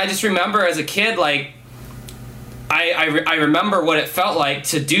 I mean, I just remember as a kid, like, I remember what it felt like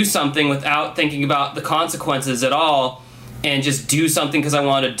to do something without thinking about the consequences at all, and just do something because I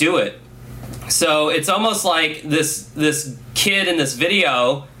wanted to do it. So it's almost like this kid in this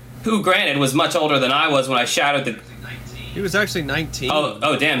video, who granted was much older than I was when I shattered the... He was actually 19.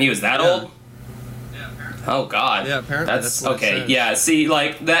 Oh damn, he was that old? Yeah, apparently. Oh god. Yeah, apparently. That's okay. Yeah, see,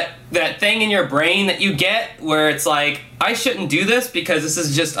 like that thing in your brain that you get where it's like, I shouldn't do this because this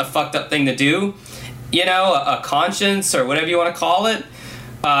is just a fucked up thing to do. You know, a conscience or whatever you want to call it.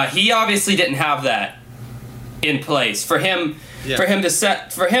 He obviously didn't have that in place for him. Yeah. For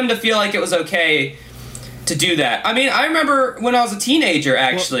him to feel like it was okay to do that. I mean, I remember when I was a teenager,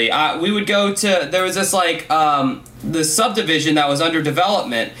 actually, we would go to, there was this like the subdivision that was under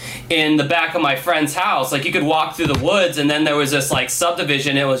development in the back of my friend's house. Like, you could walk through the woods, and then there was this like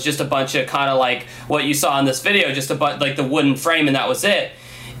subdivision. It was just a bunch of kind of like what you saw in this video, just like the wooden frame, and that was it.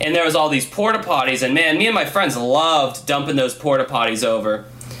 And there was all these porta potties, and man, me and my friends loved dumping those porta potties over.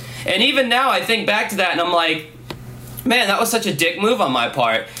 And even now, I think back to that, and I'm like, man, that was such a dick move on my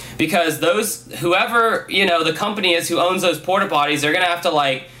part, because whoever, you know, the company is who owns those porta potties, they're gonna have to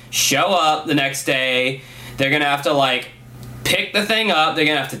like show up the next day. They're gonna have to like pick the thing up. They're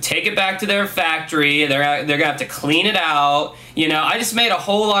gonna have to take it back to their factory. They're gonna have to clean it out. You know, I just made a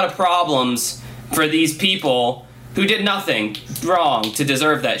whole lot of problems for these people who did nothing wrong to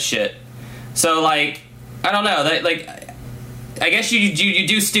deserve that shit. So like, I don't know, I guess you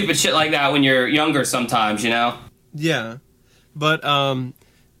do stupid shit like that when you're younger sometimes, you know? Yeah. But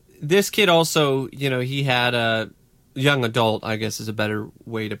this kid also, he had a young adult, I guess is a better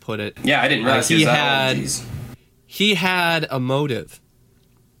way to put it. Yeah, I didn't realize he had a motive.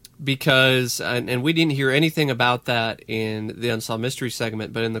 Because, and we didn't hear anything about that in the Unsolved Mystery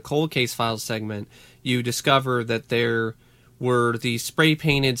segment, but in the Cold Case Files segment, you discover that there were these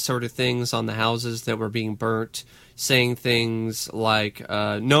spray-painted sort of things on the houses that were being burnt, saying things like,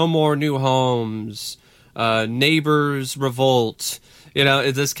 no more new homes, neighbors revolt,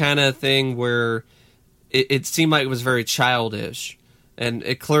 this kind of thing where it seemed like it was very childish. And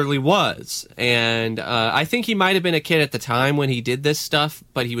it clearly was. And I think he might have been a kid at the time when he did this stuff,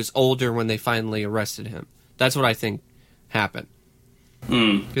 but he was older when they finally arrested him. That's what I think happened.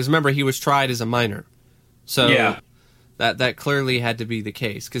 Because remember, he was tried as a minor. So yeah. that clearly had to be the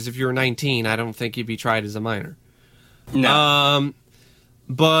case. Because if you were 19, I don't think you'd be tried as a minor. No.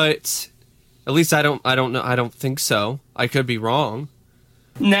 But at least I don't know. I don't think so. I could be wrong.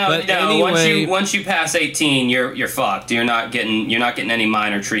 No. Anyway, Once you pass 18, you're fucked. You're not getting any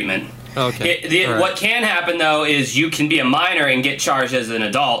minor treatment. Okay. Right. What can happen though is you can be a minor and get charged as an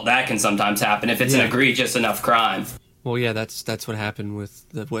adult. That can sometimes happen if it's an egregious enough crime. Well, yeah, that's what happened with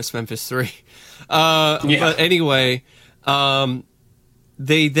the West Memphis 3. But anyway,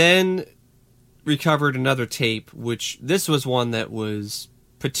 they then recovered another tape, which this was one that was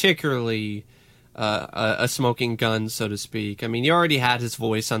particularly a smoking gun, so to speak. I mean, you already had his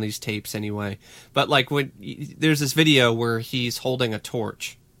voice on these tapes anyway, but like when there's this video where he's holding a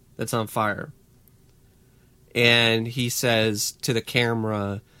torch that's on fire, and he says to the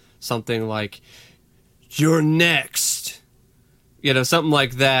camera something like, "You're next," something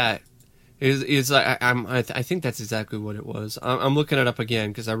like that. Is I think that's exactly what it was. I'm looking it up again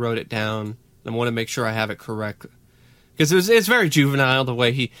because I wrote it down. I want to make sure I have it correct. Because it's very juvenile the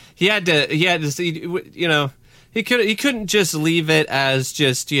way he had to he couldn't just leave it as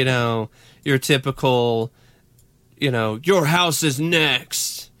just your typical your house is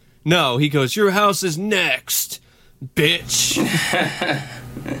next. No, he goes, your house is next, bitch.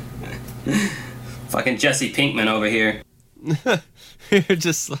 Fucking Jesse Pinkman over here. You're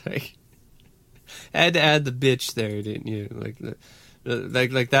just like, had to add the bitch there, didn't you? Like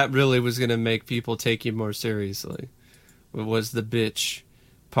that really was gonna make people take you more seriously. Was the bitch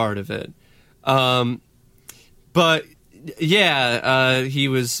part of it. But yeah, he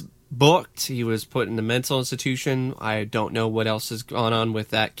was booked. He was put in a mental institution. I don't know what else has gone on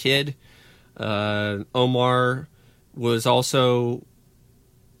with that kid. Omar was also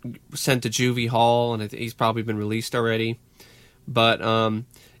sent to juvie hall, and I think he's probably been released already. But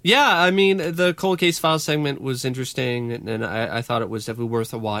yeah, I mean, the Cold Case Files segment was interesting, and I thought it was definitely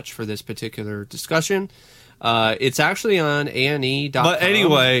worth a watch for this particular discussion. It's actually on ANE.com. But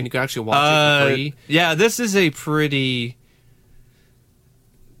anyway, you can actually watch it for free. Yeah, this is a pretty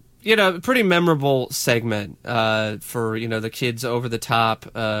memorable segment for the kids over the top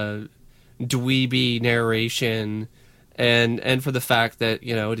dweeby narration, and for the fact that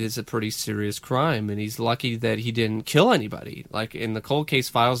it is a pretty serious crime, and he's lucky that he didn't kill anybody. Like in the Cold Case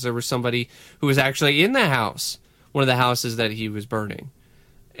Files, there was somebody who was actually in the house, one of the houses that he was burning.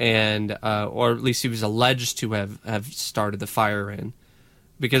 And or at least he was alleged to have started the fire in,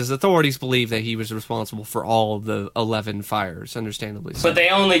 because authorities believe that he was responsible for all of the 11 fires, understandably so. But they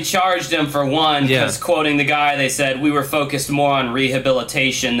only charged him for one, because quoting the guy, they said, we were focused more on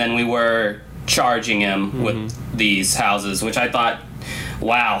rehabilitation than we were charging him with these houses, which I thought,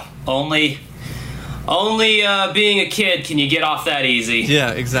 wow, only being a kid can you get off that easy.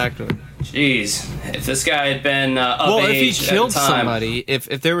 Yeah, exactly. Jeez, if this guy had been if he killed somebody, if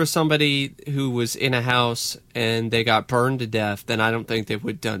there was somebody who was in a house and they got burned to death, then I don't think they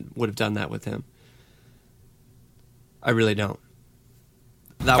would have done that with him. I really don't.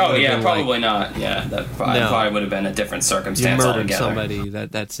 Probably not. Yeah, that probably would have been a different circumstance altogether. You murdered somebody.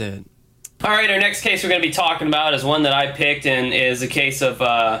 That's it. All right, our next case we're going to be talking about is one that I picked, and is a case of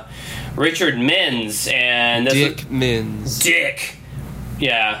Richard Minns and Minns. Dick.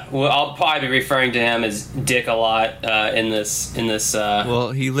 Yeah, well, I'll probably be referring to him as Dick a lot in this.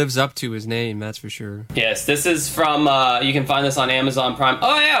 Well, he lives up to his name, that's for sure. Yes, this is from. You can find this on Amazon Prime.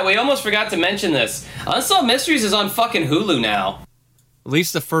 Oh yeah, we almost forgot to mention this. Unsolved Mysteries is on fucking Hulu now. At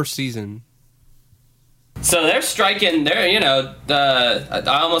least the first season. So they're striking. I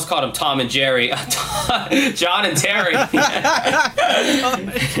almost called him Tom and Jerry, John and Terry.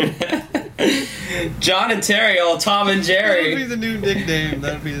 John and Terry, Tom and Jerry. That'd be the new nickname.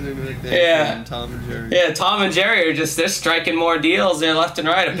 Yeah. Tom and Jerry. Yeah, Tom and Jerry they're striking more deals there left and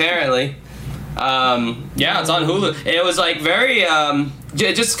right, apparently. Yeah, it's on Hulu. It was like very,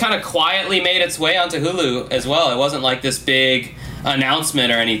 it just kind of quietly made its way onto Hulu as well. It wasn't like this big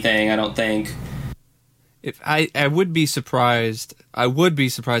announcement or anything, I don't think. If I would be surprised. I would be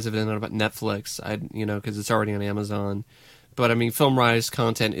surprised if it ended up at Netflix. Because it's already on Amazon. But I mean, FilmRise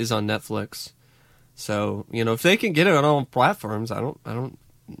content is on Netflix. So, if they can get it on all platforms, I don't,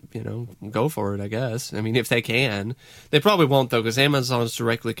 go for it, I guess. I mean, if they can. They probably won't, though, because Amazon's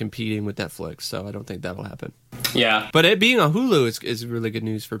directly competing with Netflix, so I don't think that'll happen. Yeah. But it being on Hulu is really good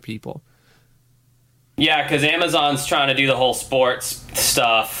news for people. Yeah, because Amazon's trying to do the whole sports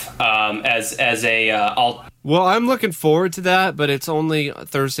stuff as a... Well, I'm looking forward to that, but it's only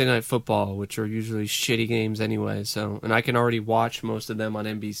Thursday Night Football, which are usually shitty games anyway, and I can already watch most of them on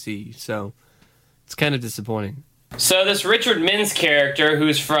NBC, so it's kind of disappointing. So this Richard Mins character,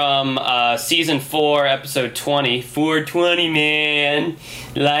 who's from season 4, episode 20, 420, man,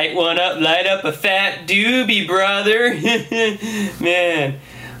 light up a fat doobie, brother, man,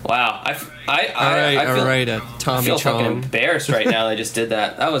 wow, I feel fucking embarrassed right now. I just did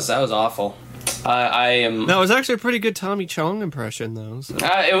that. That was awful. I am. No, it was actually a pretty good Tommy Chong impression, though. So.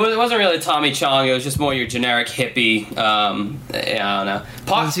 It wasn't really Tommy Chong. It was just more your generic hippie. I don't know.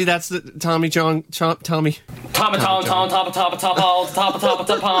 See, that's the Tommy Chong. Tommy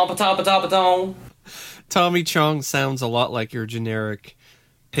Chong sounds a lot like your generic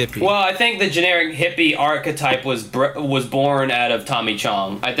hippie. Well, I think the generic hippie archetype was born out of Tommy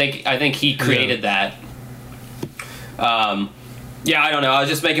Chong. I think he created that. Yeah, I don't know. I was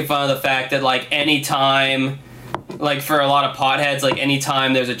just making fun of the fact that, like, anytime, like, for a lot of potheads, like,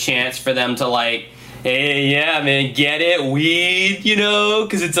 anytime there's a chance for them to, like, hey, yeah, man, get it? Weed,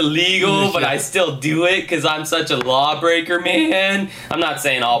 because it's illegal, but I still do it because I'm such a lawbreaker, man. I'm not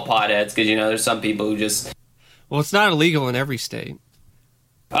saying all potheads because, there's some people who just... Well, it's not illegal in every state.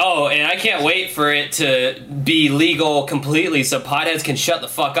 Oh, and I can't wait for it to be legal completely so potheads can shut the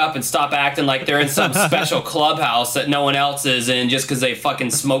fuck up and stop acting like they're in some special clubhouse that no one else is in just because they fucking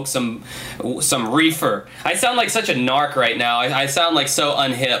smoke some reefer. I sound like such a narc right now. I sound like so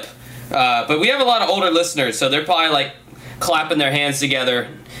unhip. But we have a lot of older listeners, so they're probably like clapping their hands together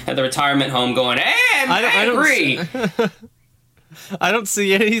at the retirement home going, hey, I agree. I don't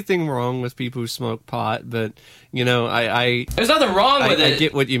see anything wrong with people who smoke pot, but, there's nothing wrong with it. I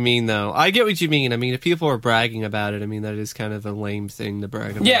get what you mean, though. I get what you mean. I mean, if people are bragging about it, I mean, that is kind of a lame thing to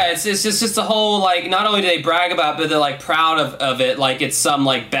brag about. Yeah, it's just the whole, like, not only do they brag about it, but they're, like, proud of it, like it's some,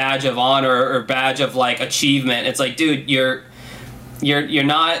 like, badge of honor or badge of, like, achievement. It's like, dude, you're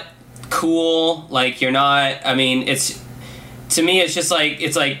not cool. Like, you're not, I mean, to me, it's just like,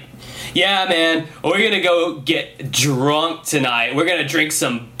 yeah, man, we're gonna go get drunk tonight. We're gonna drink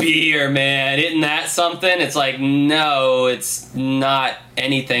some beer, man. Isn't that something? It's like, no, it's not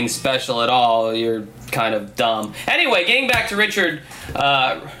anything special at all. You're kind of dumb. Anyway, getting back to Richard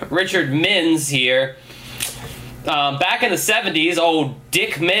Mins here. Back in the 70s, old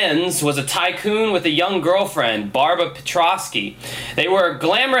Dick Mins was a tycoon with a young girlfriend, Barbara Petrosky. They were a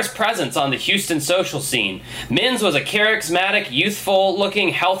glamorous presence on the Houston social scene. Mins was a charismatic, youthful-looking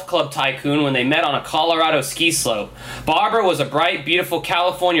health club tycoon when they met on a Colorado ski slope. Barbara was a bright, beautiful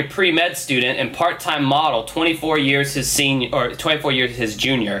California pre-med student and part-time model, 24 years his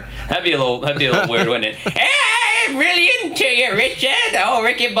junior. That'd be a little weird, wouldn't it? Hey, I'm really into you, Richard. Oh,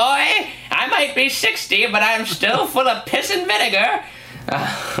 Ricky boy. I might be 60, but I'm still full of piss and vinegar.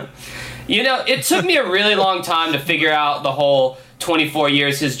 It took me a really long time to figure out the whole 24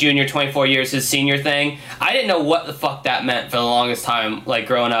 years his junior, 24 years his senior thing. I didn't know what the fuck that meant for the longest time, like,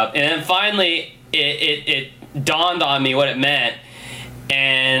 growing up. And then finally, it dawned on me what it meant.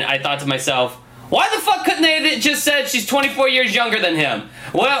 And I thought to myself, why the fuck couldn't they have just said she's 24 years younger than him?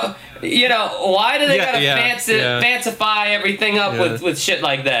 Well... why do they gotta fancify everything up with shit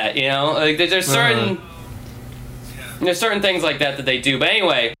like that? Like there's certain things like that they do. But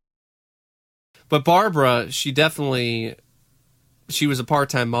anyway. But Barbara, she was a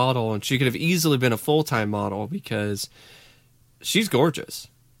part-time model, and she could have easily been a full-time model because she's gorgeous.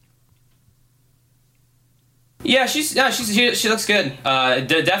 Yeah, she looks good.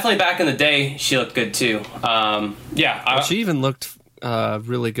 Definitely back in the day, she looked good too. She even looked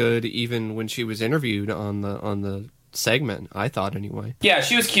really good even when she was interviewed on the segment, I thought anyway. Yeah,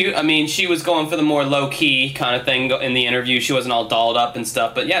 she was cute. I mean, she was going for the more low-key kind of thing in the interview. She wasn't all dolled up and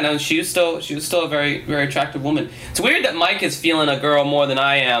stuff. But yeah, no, she was still a very, very attractive woman. It's weird that Mike is feeling a girl more than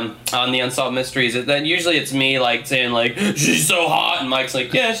I am on the Unsolved Mysteries. That usually it's me like saying like, she's so hot, and Mike's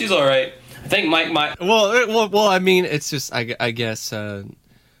like, yeah, she's all right. I think Mike might... Well, I mean, it's just, I guess, I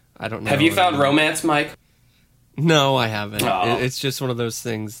don't know. Have you found romance, Mike? No, I haven't. Oh. It's just one of those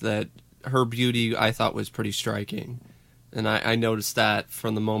things that her beauty I thought was pretty striking. And I noticed that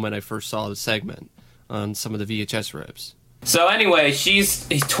from the moment I first saw the segment on some of the VHS rips. So anyway, he's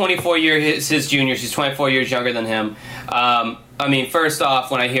 24 years his junior. She's 24 years younger than him. I mean, first off,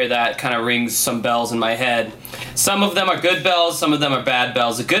 when I hear that, kind of rings some bells in my head. Some of them are good bells, some of them are bad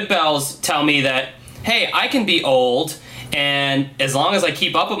bells. The good bells tell me that, hey, I can be old, and as long as I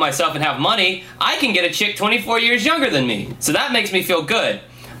keep up with myself and have money, I can get a chick 24 years younger than me. So that makes me feel good.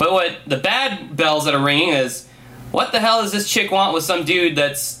 But what the bad bells that are ringing is, what the hell does this chick want with some dude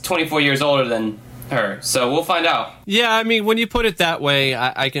that's 24 years older than her? So we'll find out. Yeah, I mean, when you put it that way,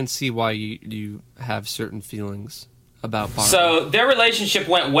 I can see why you have certain feelings about Barbara. So their relationship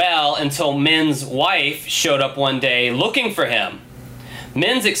went well until Min's wife showed up one day looking for him.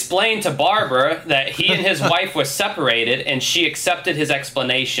 Min's explained to Barbara that he and his wife were separated, and she accepted his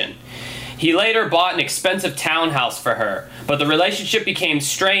explanation. He later bought an expensive townhouse for her, but the relationship became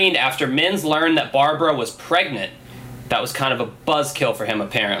strained after Min's learned that Barbara was pregnant. That was kind of a buzzkill for him,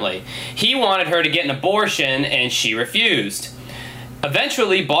 apparently. He wanted her to get an abortion, and she refused.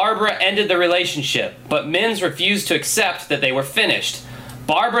 Eventually, Barbara ended the relationship, but Min's refused to accept that they were finished.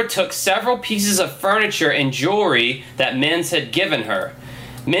 Barbara took several pieces of furniture and jewelry that Min's had given her.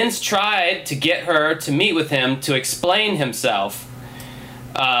 Min's tried to get her to meet with him to explain himself.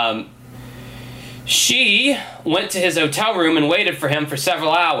 She went to his hotel room and waited for him for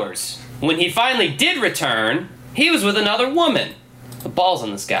several hours. When he finally did return, he was with another woman. The balls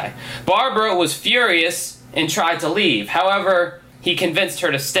on this guy. Barbara was furious and tried to leave. However, he convinced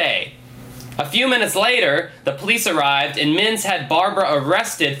her to stay. A few minutes later, the police arrived, and Min's had Barbara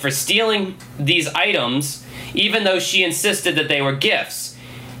arrested for stealing these items, even though she insisted that they were gifts.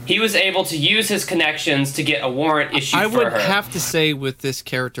 He was able to use his connections to get a warrant issued for her. I would have to say with this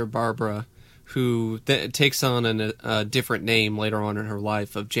character, Barbara, who takes on a different name later on in her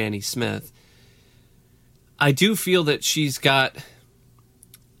life of Janny Smith, I do feel that she's got,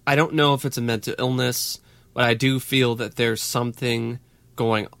 I don't know if it's a mental illness, but I do feel that there's something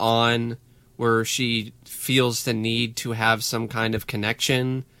going on where she feels the need to have some kind of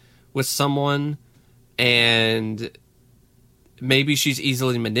connection with someone, and maybe she's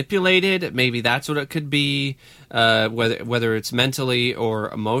easily manipulated. Maybe that's what it could be, whether it's mentally or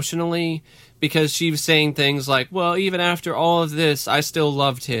emotionally, because she was saying things like, well, even after all of this, I still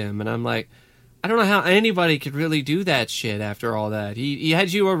loved him. And I'm like, I don't know how anybody could really do that shit after all that. He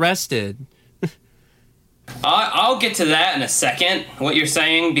had you arrested. I'll get to that in a second, what you're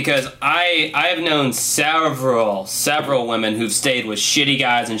saying, because I've known several women who've stayed with shitty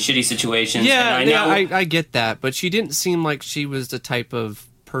guys in shitty situations. Yeah, and I get that, but she didn't seem like she was the type of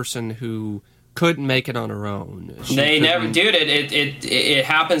person who couldn't make it on her own. It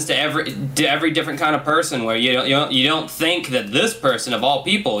happens to every different kind of person, where you don't think that this person of all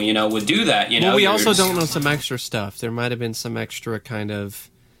people would do that. Well, we also don't know some extra stuff. There might have been some extra kind of.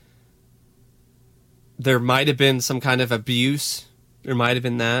 There might have been some kind of abuse. There might have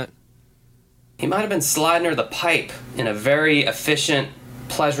been that. He might have been sliding her the pipe in a very efficient,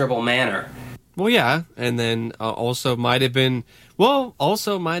 pleasurable manner. Well, yeah, and then also might have been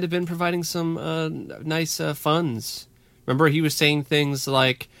providing some nice funds. Remember, he was saying things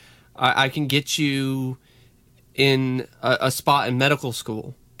like, "I can get you in a spot in medical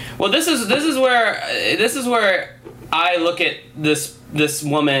school." Well, this is where I look at this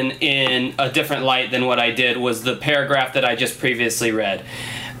woman in a different light than what I did was the paragraph that I just previously read.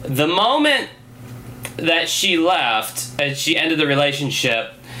 The moment that she left and she ended the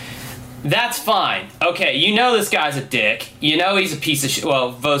relationship, that's fine. Okay, this guy's a dick. He's a piece of shit.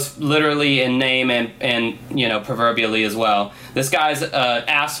 Well, both literally in name and proverbially as well. This guy's an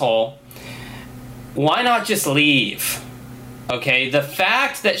asshole. Why not just leave? Okay, the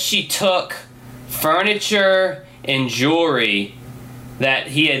fact that she took furniture and jewelry that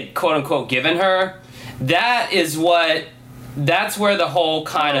he had quote-unquote given her, that's where the whole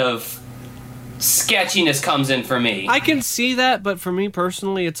kind of sketchiness comes in for me. I can see that, but for me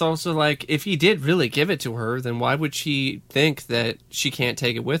personally, it's also like, if he did really give it to her, then why would she think that she can't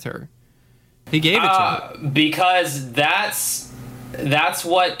take it with her? He gave it to her. Because that's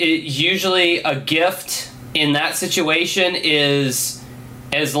what usually a gift in that situation is,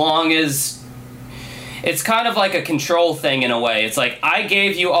 as long as it's kind of like a control thing in a way. It's like, I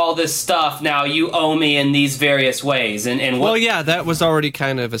gave you all this stuff, now you owe me in these various ways. Well, yeah, that was already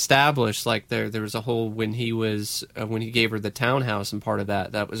kind of established. Like there was a whole when he gave her the townhouse, and part of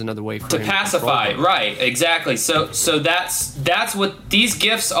that was another way for to him pacify. Right, exactly. So that's what these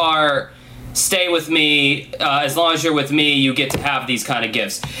gifts are. Stay with me. As long as you're with me, you get to have these kind of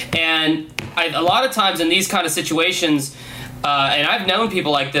gifts. And a lot of times in these kind of situations, and I've known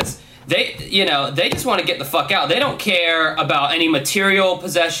people like this, they just want to get the fuck out. They don't care about any material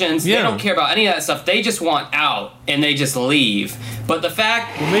possessions. Yeah. They don't care about any of that stuff. They just want out, and they just leave. But the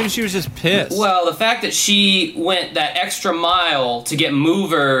fact... Well, maybe she was just pissed. Well, the fact that she went that extra mile to get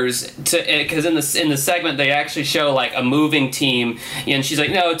movers to... Because in the segment, they actually show, like, a moving team. And she's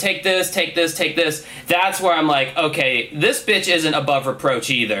like, no, take this, take this, take this. That's where I'm like, okay, this bitch isn't above reproach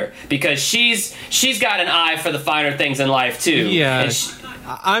either. Because she's got an eye for the finer things in life, too. Yeah. And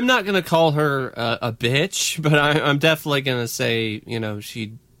I'm not going to call her a bitch, but I'm definitely going to say,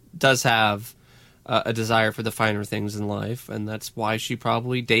 she does have a desire for the finer things in life, and that's why she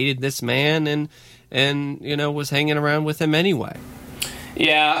probably dated this man and was hanging around with him anyway.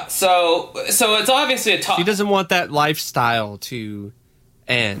 Yeah, so it's obviously she doesn't want that lifestyle to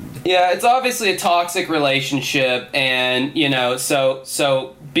end. Yeah, it's obviously a toxic relationship, and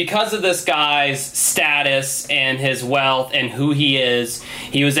so because of this guy's status and his wealth and who he is,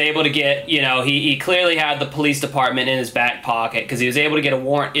 he was able to get, he clearly had the police department in his back pocket because he was able to get a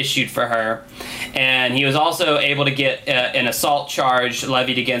warrant issued for her, and he was also able to get an assault charge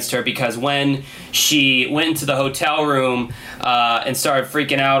levied against her because when she went into the hotel room and started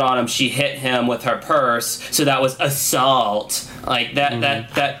freaking out on him, she hit him with her purse, so that was assault. Like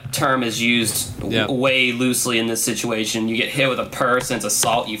that term is used way loosely in this situation. You get hit with a purse and it's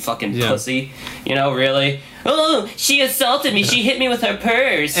assault, you fucking pussy. Really? Oh, she assaulted me. She hit me with her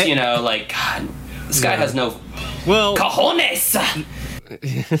purse. God, this guy has no cojones.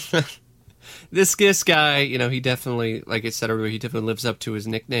 This guy, he definitely, like I said earlier, he definitely lives up to his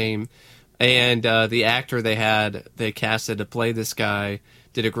nickname. And the actor they casted to play this guy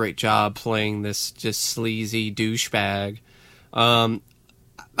did a great job playing this just sleazy douchebag.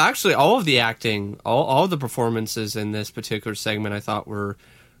 Actually, all of the acting, all of the performances in this particular segment I thought were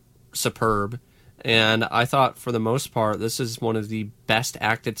superb. And I thought, for the most part, this is one of the best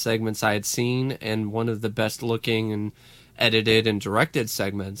acted segments I had seen and one of the best looking and edited and directed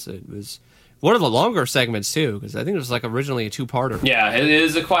segments. It was one of the longer segments, too, because I think it was like originally a two-parter. Yeah, it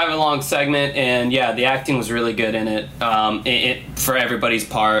is quite a long segment, and yeah, the acting was really good in it, for everybody's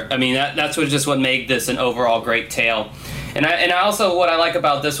part. I mean, that's what made this an overall great tale. And I also, what I like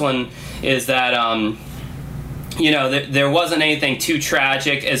about this one is that, there wasn't anything too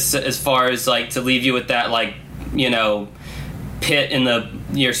tragic as far as, like, to leave you with that, like, pit in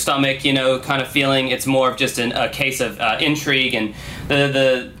your stomach, kind of feeling. It's more of just a case of intrigue, and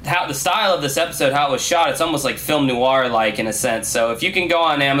the style of this episode, how it was shot, it's almost like film noir like in a sense. So if you can go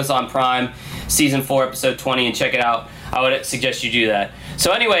on Amazon Prime season 4 episode 20 and check it out, I would suggest you do that.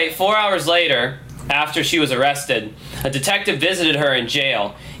 So anyway, 4 hours later, after she was arrested, a detective visited her in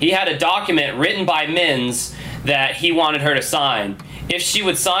jail. He had a document written by Mins that he wanted her to sign. If she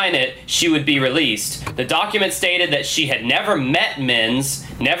would sign it, she would be released. The document stated that she had never met Mins,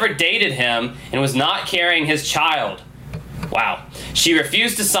 never dated him, and was not carrying his child. Wow. She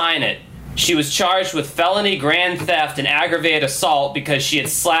refused to sign it. She was charged with felony grand theft and aggravated assault because she had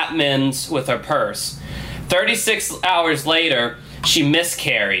slapped Mins with her purse. 36 hours later, she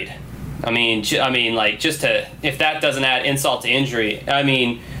miscarried. I mean, if that doesn't add insult to injury, I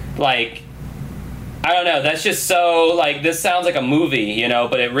don't know. That's just so, this sounds like a movie,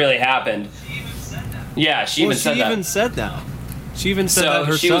 but it really happened. Yeah, she even said that. She even said that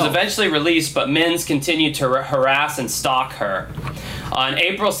herself. She was eventually released, but Mins continued to harass and stalk her. On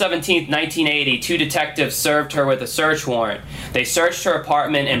April 17th, 1980, 2 detectives served her with a search warrant. They searched her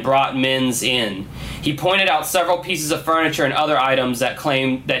apartment and brought Mins in. He pointed out several pieces of furniture and other items that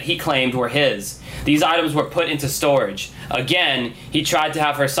he claimed were his. These items were put into storage. Again, he tried to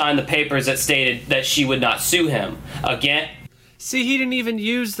have her sign the papers that stated that she would not sue him. Again... See, he didn't even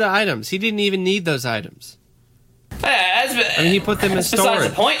use the items. He didn't even need those items. He put them in storage. Besides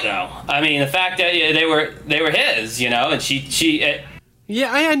the point, though. I mean, the fact that they were his, and she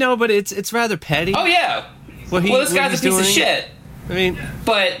yeah, I know, but it's rather petty. Oh, yeah. This guy's a piece of shit.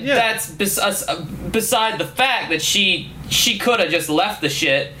 But that's beside the fact that she could have just left the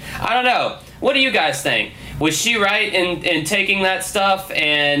shit. I don't know. What do you guys think? Was she right in taking that stuff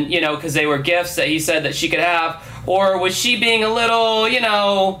and, because they were gifts that he said that she could have? Or was she being a little,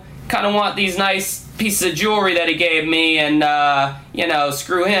 kind of want these nice pieces of jewelry that he gave me and,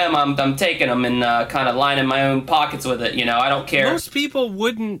 screw him, I'm taking them and kind of lining my own pockets with it, I don't care. Most people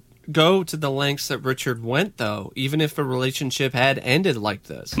wouldn't go to the lengths that Richard went, though, even if a relationship had ended like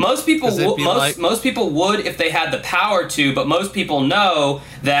this. Most people would if they had the power to, but most people know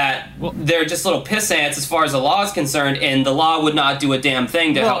that they're just little piss ants as far as the law is concerned, and the law would not do a damn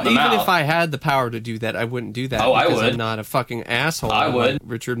thing to help them out. Even if I had the power to do that, I wouldn't do that. Oh, I would. I'm not a fucking asshole. I would. Like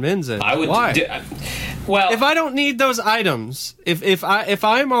Richard Mins is. I would. Why? Well, if I don't need those items, if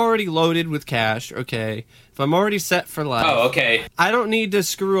I'm already loaded with cash, okay, if I'm already set for life, oh, okay. I don't need to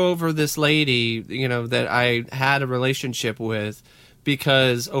screw over this lady, that I had a relationship with,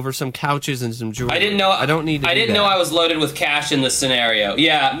 because over some couches and some jewelry. I didn't know. I don't need. I didn't know I was loaded with cash in this scenario.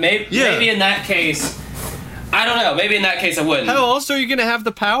 Yeah, maybe in that case, I don't know. Maybe in that case I wouldn't. How else are you going to have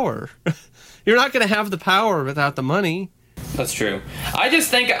the power? You're not going to have the power without the money. That's true. I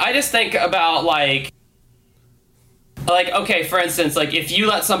just think about like okay, for instance, like if you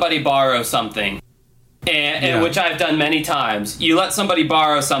let somebody borrow something, and which I've done many times, you let somebody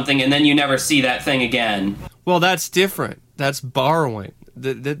borrow something and then you never see that thing again. Well, that's different. That's borrowing.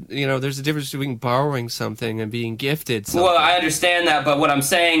 There's a difference between borrowing something and being gifted something. Well, I understand that, but what I'm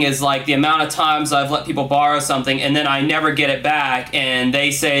saying is like the amount of times I've let people borrow something and then I never get it back, and they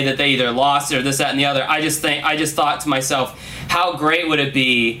say that they either lost it or this, that, and the other. I just thought to myself, how great would it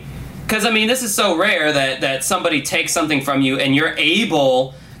be? Because I mean, this is so rare that somebody takes something from you and you're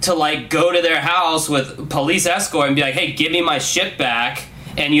able to like go to their house with police escort and be like, hey, give me my shit back.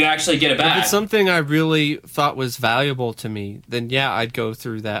 And you actually get it back. If it's something I really thought was valuable to me, then yeah, I'd go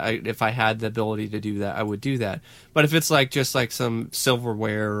through that. If I had the ability to do that, I would do that. But if it's like just like some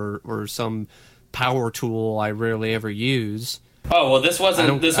silverware or some power tool I rarely ever use. Oh well, this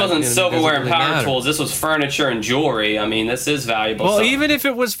wasn't silverware and power tools. This was furniture and jewelry. I mean, this is valuable. Well, even if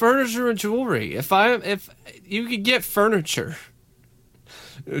it was furniture and jewelry, if you could get furniture.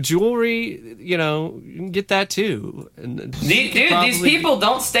 Jewelry, you can get that too. And these people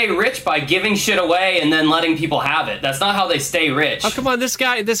don't stay rich by giving shit away and then letting people have it. That's not how they stay rich. Oh, come on, this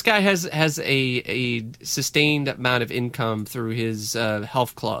guy has a sustained amount of income through his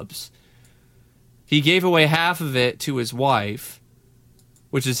health clubs. He gave away half of it to his wife,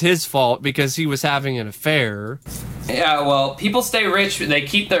 which is his fault because he was having an affair. Yeah, well, people stay rich. They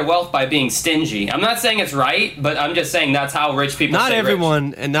keep their wealth by being stingy. I'm not saying it's right, but I'm just saying that's how rich people stay rich. Not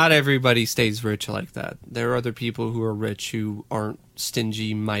everyone, and not everybody stays rich like that. There are other people who are rich who aren't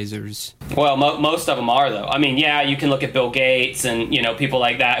stingy misers. Well, most of them are, though. I mean, yeah, you can look at Bill Gates and, people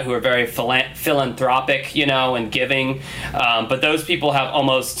like that who are very philanthropic, and giving. But those people have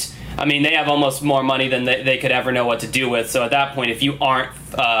almost... I mean, they have almost more money than they could ever know what to do with. So at that point, if you aren't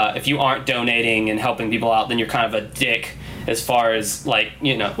donating and helping people out, then you're kind of a dick as far as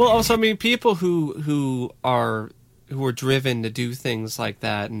Well, also, I mean, people who are driven to do things like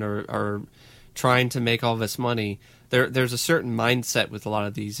that and are trying to make all this money. There's a certain mindset with a lot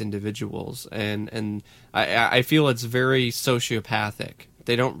of these individuals, and I feel it's very sociopathic.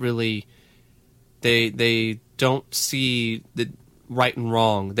 They don't really they don't see the right and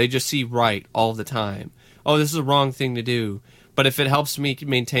wrong. They just see right all the time. Oh, this is a wrong thing to do. But if it helps me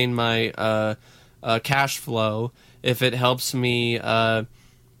maintain my cash flow, if it helps me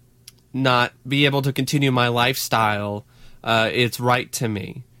not be able to continue my lifestyle, it's right to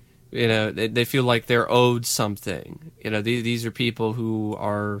me. They feel like they're owed something. These are people who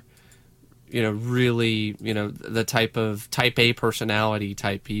are, really, the type A personality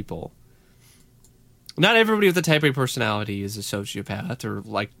type people. Not everybody with a type A personality is a sociopath or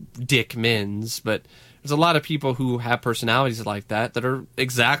like Dick Mins, but there's a lot of people who have personalities like that are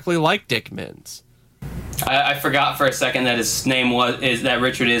exactly like Dick Mins. I forgot for a second that his name that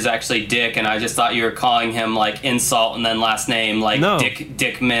Richard is actually Dick, and I just thought you were calling him like insult and then last name like no.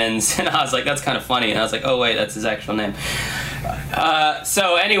 Dick Mins, and I was like, that's kind of funny, and I was like, oh wait, that's his actual name.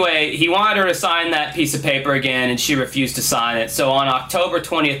 So anyway, he wanted her to sign that piece of paper again, and she refused to sign it. So on October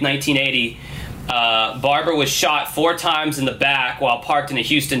 20th, 1980. Barbara was shot 4 times in the back while parked in a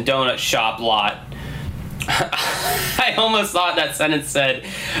Houston donut shop lot. I almost thought that sentence said,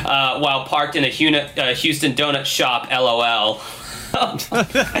 while parked in a Houston donut shop, LOL.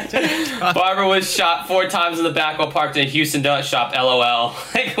 Barbara was shot 4 times in the back while parked in a Houston donut shop, LOL.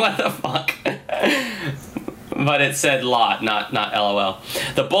 Like, what the fuck? But it said lot, not LOL.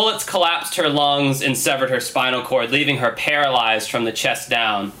 The bullets collapsed her lungs and severed her spinal cord, leaving her paralyzed from the chest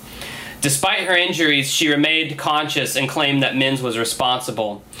down. Despite her injuries, she remained conscious and claimed that Mins was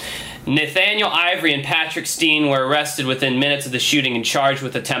responsible. Nathaniel Ivory and Patrick Steen were arrested within minutes of the shooting and charged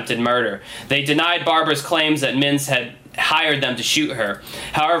with attempted murder. They denied Barbara's claims that Mins had hired them to shoot her.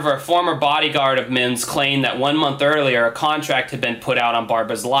 However, a former bodyguard of Mins claimed that 1 month earlier a contract had been put out on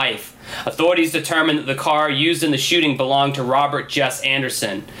Barbara's life. Authorities determined that the car used in the shooting belonged to Robert Jess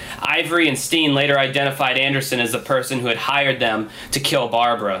Anderson. Ivory and Steen later identified Anderson as the person who had hired them to kill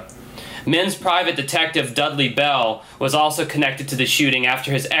Barbara. Mins' private detective Dudley Bell was also connected to the shooting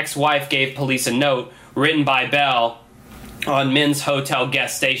after his ex-wife gave police a note written by Bell on Mins' hotel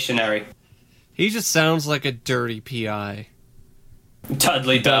guest stationery. He just sounds like a dirty PI.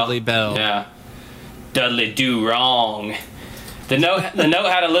 Dudley Bell. Yeah. Dudley do wrong? The note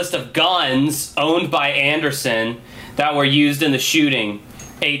had a list of guns owned by Anderson that were used in the shooting.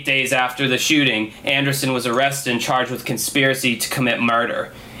 8 days after the shooting, Anderson was arrested and charged with conspiracy to commit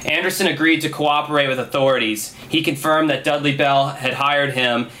murder. Anderson agreed to cooperate with authorities. He confirmed that Dudley Bell had hired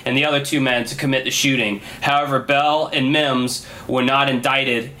him and the other 2 men to commit the shooting. However, Bell and Mims were not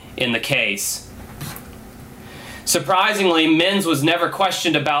indicted in the case. Surprisingly, Mims was never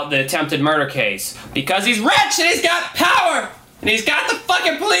questioned about the attempted murder case because he's rich and he's got power and he's got the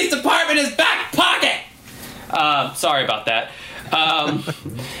fucking police department in his back pocket. Sorry about that.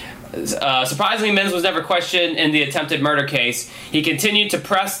 Surprisingly, Mims was never questioned in the attempted murder case. He continued to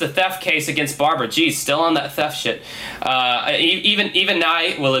press the theft case against Barbara. Geez, still on that theft shit. Even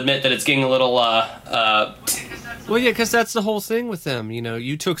Nye will admit that it's getting a little... Well, yeah, because that's the whole thing with them. You know,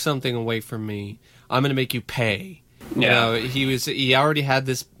 you took something away from me. I'm going to make you pay. Yeah. You know, he already had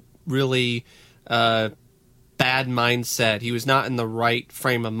this really bad mindset. He was not in the right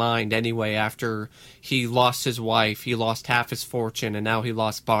frame of mind anyway after he lost his wife. He lost half his fortune, and now he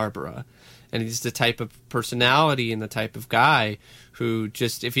lost Barbara. And he's the type of personality and the type of guy who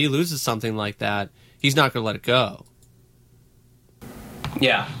just, if he loses something like that, he's not going to let it go.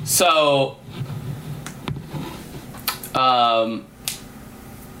 Yeah. So...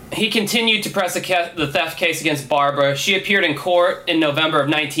 he continued to press the theft case against Barbara. She appeared in court in November of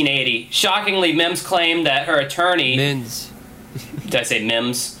 1980. Shockingly, Mims claimed that her attorney... Mins. Did I say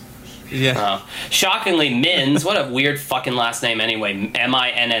Mims? Yeah. Shockingly, Mins. What a weird fucking last name anyway.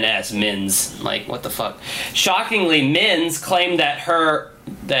 Minns. Mins. Like, what the fuck? Shockingly, Mins claimed that her...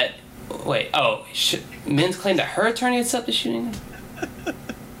 Mins claimed that her attorney had set up the shooting?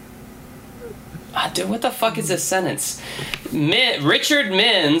 Dude, what the fuck is this sentence? Richard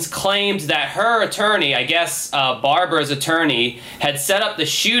Mins claimed that her attorney, I guess Barbara's attorney, had set up the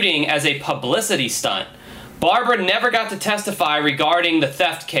shooting as a publicity stunt. Barbara never got to testify regarding the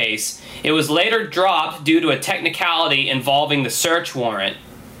theft case. It was later dropped due to a technicality involving the search warrant.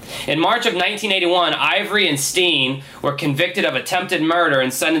 In March of 1981, Ivory and Steen were convicted of attempted murder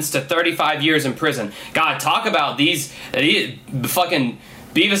and sentenced to 35 years in prison. God, talk about these fucking...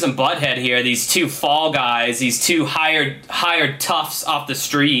 Beavis and Butthead here, these 2 fall guys, these 2 hired toughs off the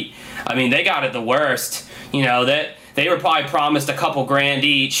street. I mean, they got it the worst. You know, that they were probably promised a couple grand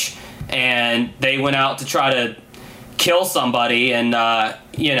each, and they went out to try to kill somebody, and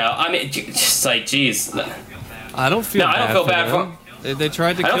you know, I mean, just like, geez. I don't feel bad for them. They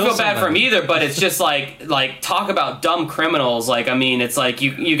tried to kill somebody. I don't feel bad for him either, but it's just like talk about dumb criminals. Like, I mean, it's like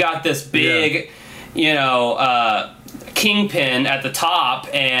you got this big, you know, kingpin at the top,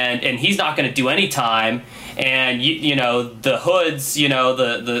 and he's not going to do any time, and you know, the hoods, you know,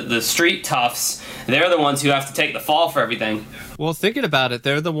 the street toughs, they're the ones who have to take the fall for everything. Well, thinking about it,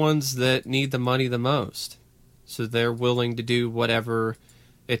 they're the ones that need the money the most, so they're willing to do whatever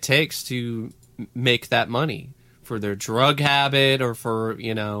it takes to make that money for their drug habit or for,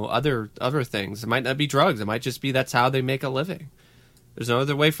 you know, other things. It might not be drugs, it might just be that's how they make a living. There's no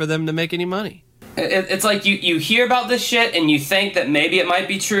other way for them to make any money. It's like you hear about this shit and you think that maybe it might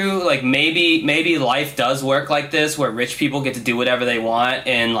be true. Like maybe life does work like this, where rich people get to do whatever they want,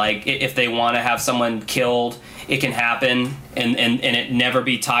 and like if they want to have someone killed, it can happen, and it never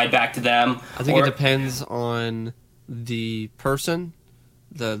be tied back to them. I think it depends on the person,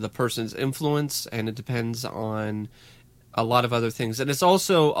 the person's influence, and it depends on a lot of other things. And it's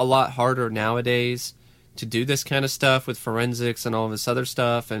also a lot harder nowadays to do this kind of stuff with forensics and all this other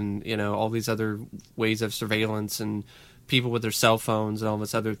stuff, and, you know, all these other ways of surveillance and people with their cell phones and all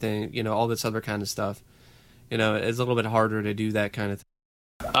this other thing, you know, all this other kind of stuff. You know, it's a little bit harder to do that kind of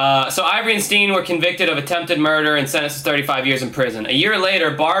thing. So Ivory and Steen were convicted of attempted murder and sentenced to 35 years in prison. A year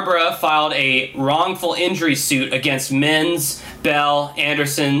later, Barbara filed a wrongful injury suit against Mins, Bell,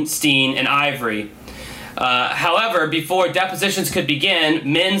 Anderson, Steen, and Ivory. However, before depositions could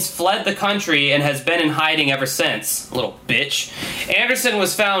begin, Mins fled the country and has been in hiding ever since. Little bitch. Anderson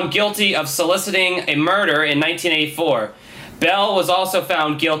was found guilty of soliciting a murder in 1984. Bell was also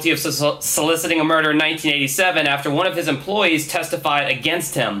found guilty of soliciting a murder in 1987 after one of his employees testified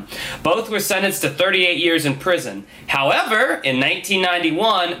against him. Both were sentenced to 38 years in prison. However, in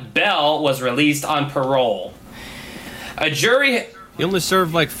 1991, Bell was released on parole. A jury... He only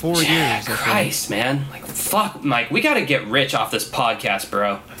served like 4 years. Christ, man. Like, fuck, Mike. We gotta get rich off this podcast,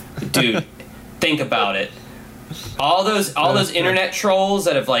 bro. Dude, think about it. All those internet trolls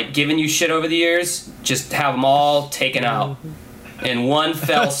that have like given you shit over the years, just have them all taken out in one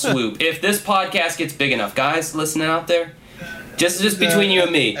fell swoop. If this podcast gets big enough, guys listening out there, just between you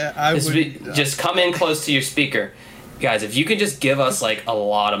and me, just come in close to your speaker. guys, if you can just give us like a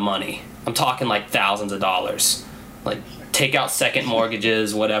lot of money, I'm talking like thousands of dollars, like take out second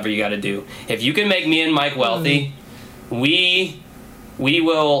mortgages, whatever you got to do. If you can make me and Mike wealthy, we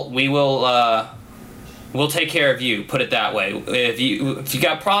will we'll take care of you. Put it that way. If you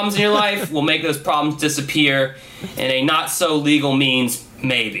got problems in your life, we'll make those problems disappear in a not so legal means,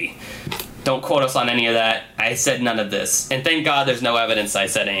 maybe. Don't quote us on any of that. I said none of this, and thank God there's no evidence I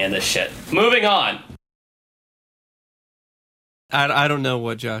said any of this shit. Moving on. I don't know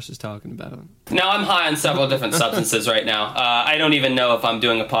what Josh is talking about. No, I'm high on several different substances right now. I don't even know if I'm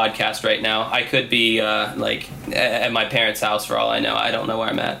doing a podcast right now. I could be like at my parents' house for all I know. I don't know where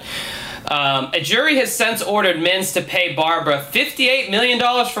I'm at. A jury has since ordered Mins to pay Barbara $58 million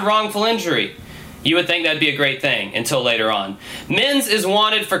for wrongful injury. You would think that'd be a great thing until later on. Mins is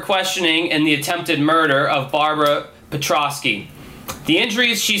wanted for questioning in the attempted murder of Barbara Petrovsky. The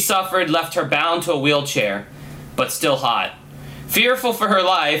injuries she suffered left her bound to a wheelchair, but still hot. Fearful for her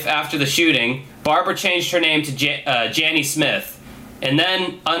life after the shooting, Barbara changed her name to Janny Smith. And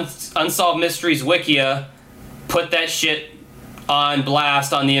then Unsolved Mysteries Wikia put that shit on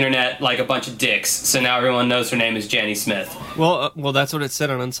blast on the internet like a bunch of dicks. So now everyone knows her name is Janny Smith. Well, that's what it said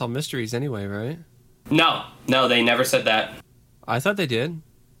on Unsolved Mysteries anyway, right? No, they never said that. I thought they did.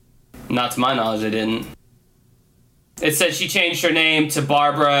 Not to my knowledge, they didn't. It said she changed her name to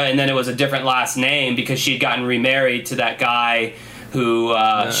Barbara, and then it was a different last name because she'd gotten remarried to that guy who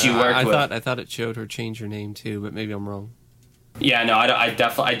she worked with. I thought it showed her change her name too, but maybe I'm wrong. Yeah, no,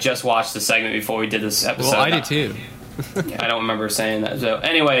 I just watched the segment before we did this episode. Well, I did too. I don't remember saying that. So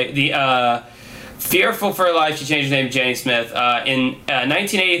anyway, the fearful for her life, she changed her name to Janny Smith. In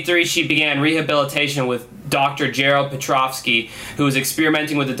 1983, she began rehabilitation with Dr. Gerald Petrovsky, who was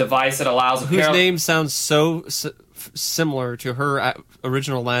experimenting with a device that allows whose name sounds so similar to her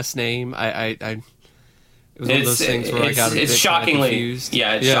original last name. It was one of those things where I got it's shockingly confused.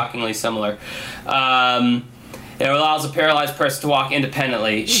 It's shockingly similar. It allows a paralyzed person to walk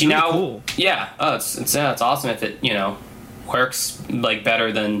independently. She really now cool. Yeah, it's awesome if it works like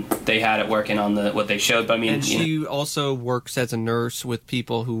better than they had it working on what they showed. But I mean, and she also works as a nurse with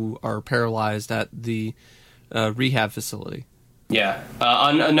people who are paralyzed at the rehab facility. Yeah.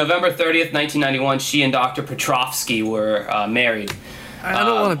 On November 30th, 1991, she and Dr. Petrovsky were married. I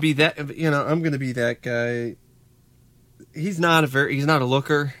don't want to be that. I'm going to be that guy. He's not a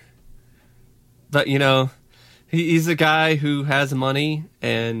looker, but he's a guy who has money,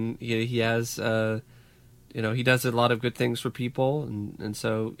 and he has he does a lot of good things for people, and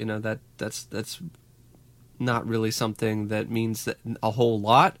so that's not really something that means a whole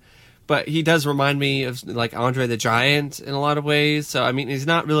lot. But he does remind me of like Andre the Giant in a lot of ways. So I mean, he's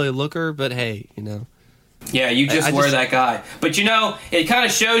not really a looker, but hey, Yeah, you just were that guy. But it kind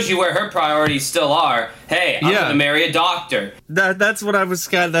of shows you where her priorities still are. Hey, I'm going to marry a doctor. That's what I was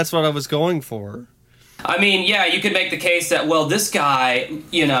going for. I mean, yeah, you could make the case that, well, this guy,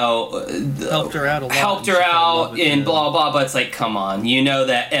 helped her out a lot. Helped her out in blah, blah, but it's like, come on.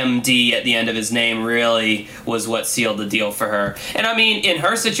 That MD at the end of his name really was what sealed the deal for her. And I mean, in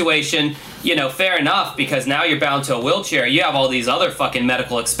her situation, fair enough, because now you're bound to a wheelchair. You have all these other fucking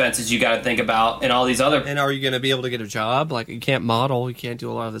medical expenses you got to think about, and all these other... And are you going to be able to get a job? Like, you can't model, you can't do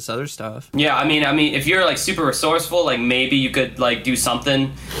a lot of this other stuff. Yeah, I mean, if you're, like, super resourceful, like, maybe you could, like, do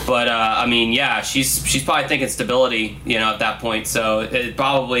something. But, I mean, yeah, she's probably thinking stability, at that point. So it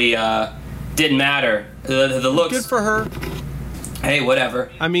probably didn't matter. The looks... Good for her. Hey,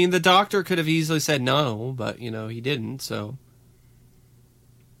 whatever. I mean, the doctor could have easily said no, but, he didn't, so...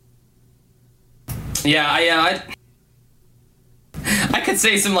 Yeah, I could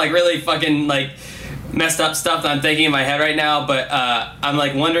say some like really fucking like messed up stuff that I'm thinking in my head right now, but I'm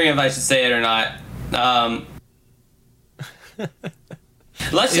like wondering if I should say it or not. I'll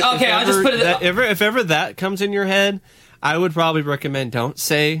just put it. If ever that comes in your head, I would probably recommend don't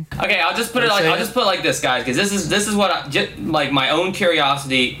say. Okay, I'll just put it like this, guys, because this is what like my own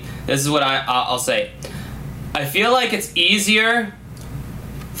curiosity. This is what I'll say. I feel like it's easier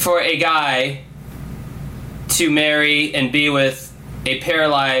for a guy to marry and be with a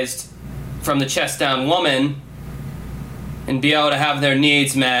paralyzed from the chest down woman and be able to have their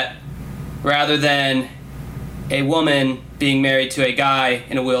needs met rather than a woman being married to a guy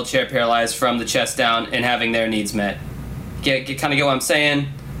in a wheelchair paralyzed from the chest down and having their needs met. Kind of get what I'm saying?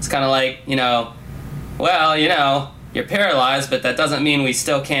 It's kind of like, you're paralyzed, but that doesn't mean we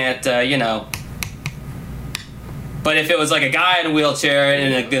still can't, But if it was like a guy in a wheelchair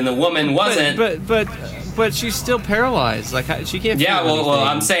and the woman wasn't... But she's still paralyzed. Like, she can't. Yeah, well,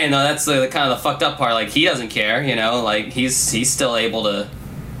 I'm saying though that's the kind of the fucked up part. Like, he doesn't care, like he's still able to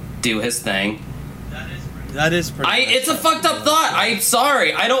do his thing. That is pretty. It's a fucked up thought. I'm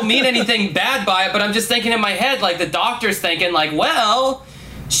sorry. I don't mean anything bad by it, but I'm just thinking in my head, like, the doctor's thinking, like, well,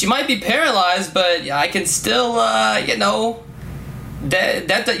 she might be paralyzed, but I can still, that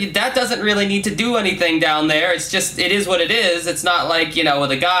doesn't really need to do anything down there. It's just, it is what it is. It's not like,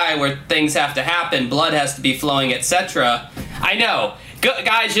 with a guy where things have to happen, blood has to be flowing, etc. I know.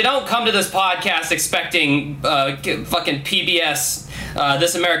 Guys, you don't come to this podcast expecting fucking PBS,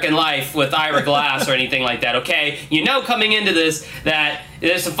 This American Life with Ira Glass or anything like that, okay? Coming into this that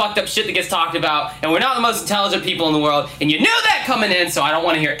there's some fucked up shit that gets talked about, and we're not the most intelligent people in the world, and you knew that coming in, so I don't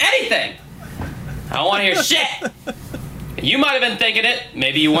want to hear anything. I don't want to hear shit. You might have been thinking it.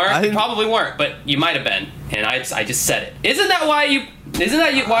 Maybe you weren't. You probably weren't, but you might have been. And I just said it. Isn't that why you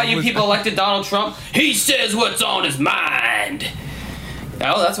people elected Donald Trump? He says what's on his mind.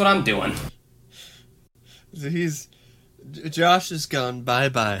 Oh, that's what I'm doing. Josh is gone.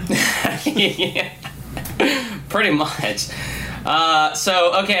 Bye-bye. Yeah. Pretty much.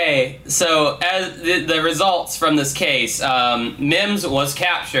 So as the results from this case, Mims was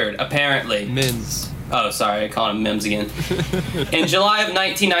captured, apparently. Mims. Oh, sorry, I called him Mims again. In July of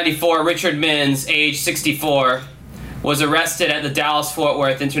 1994, Richard Mims, age 64, was arrested at the Dallas-Fort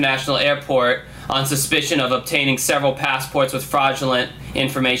Worth International Airport on suspicion of obtaining several passports with fraudulent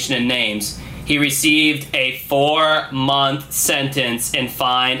information and names. He received a 4-month sentence and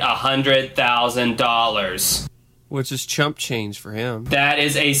fined $100,000. Which is chump change for him. That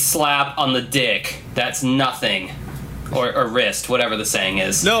is a slap on the dick. That's nothing. Or wrist, whatever the saying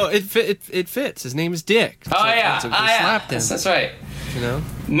is. No, it fits. His name is Dick. Oh, yeah. Slapped him. That's right.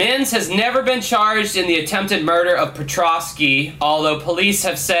 Mims has never been charged in the attempted murder of Petrosky, although police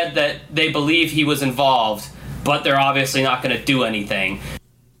have said that they believe he was involved, but they're obviously not going to do anything.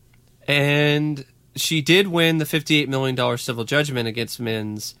 And she did win the $58 million civil judgment against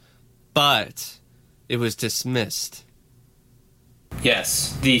Mims, but it was dismissed.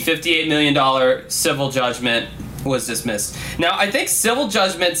 Yes, the $58 million civil judgment was dismissed. Now, I think civil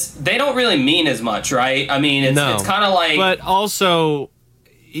judgments, they don't really mean as much, right? I mean, it's kind of like... But also,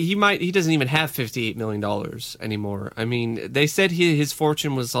 he doesn't even have $58 million anymore. I mean, they said his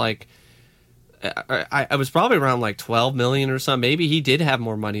fortune was like... I was probably around like 12 million or something. Maybe he did have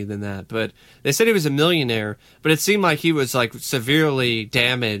more money than that, but they said he was a millionaire, but it seemed like he was like severely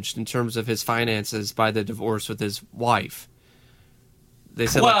damaged in terms of his finances by the divorce with his wife. They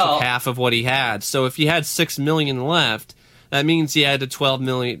said took half of what he had. So if he had 6 million left, that means he had 12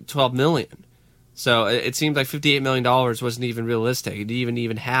 million. So it seems like $58 million wasn't even realistic. He didn't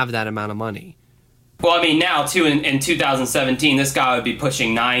even have that amount of money. Well, I mean, now, too, in 2017, this guy would be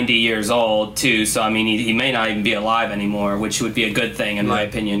pushing 90 years old, too. So, I mean, he may not even be alive anymore, which would be a good thing, in my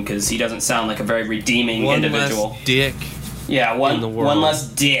opinion, because he doesn't sound like a very redeeming individual. One less dick. Yeah, one less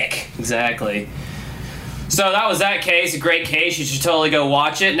dick. Exactly. So that was that case. A great case. You should totally go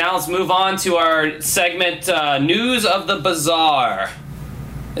watch it. Now let's move on to our segment, News of the Bizarre.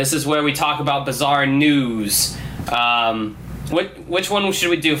 This is where we talk about bizarre news. Which one should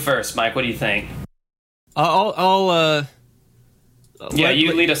we do first, Mike? What do you think? You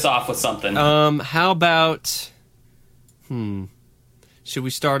lead us off with something. How about... Should we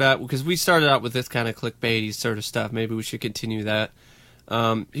start out... Because we started out with this kind of clickbaity sort of stuff. Maybe we should continue that.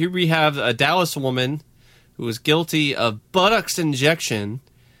 Here we have a Dallas woman who was guilty of buttocks injection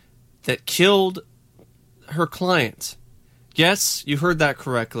that killed her client. Yes, you heard that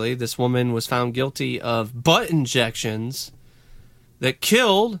correctly. This woman was found guilty of butt injections that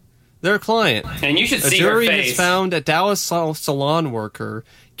killed their client. And you should see her face. A jury has found a Dallas salon worker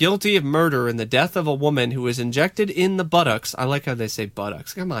guilty of murder in the death of a woman who was injected in the buttocks. I like how they say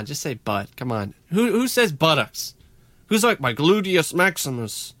buttocks. Come on, just say butt. Come on. Who says buttocks? Who's like my gluteus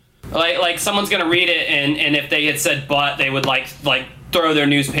maximus? Like someone's gonna read it, and if they had said butt, they would like throw their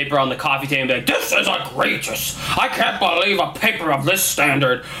newspaper on the coffee table and be like, "This is egregious! I can't believe a paper of this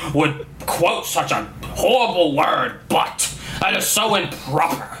standard would quote such a horrible word, butt. That is so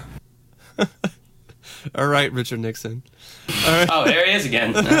improper." All right, Richard Nixon. All right. Oh, there he is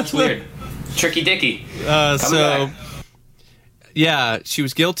again. That's weird. Tricky Dicky. She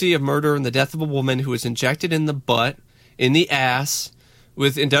was guilty of murder in the death of a woman who was injected in the butt, in the ass,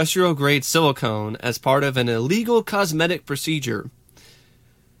 with industrial-grade silicone as part of an illegal cosmetic procedure.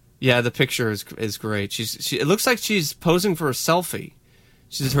 Yeah, the picture is great. It looks like she's posing for a selfie.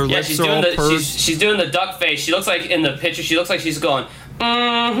 She's doing the duck face. She looks like in the picture. She looks like she's going,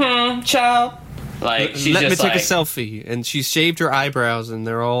 child. Like she's let me just take a selfie, and she's shaved her eyebrows, and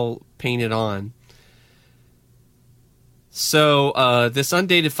they're all painted on. So this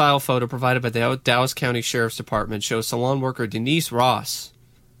undated file photo provided by the Dallas County Sheriff's Department shows salon worker Denise Ross,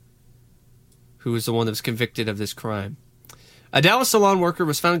 who was the one that was convicted of this crime. A Dallas salon worker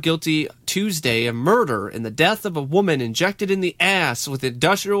was found guilty Tuesday of murder in the death of a woman injected in the ass with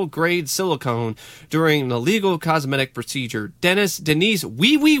industrial-grade silicone during an illegal cosmetic procedure. Denise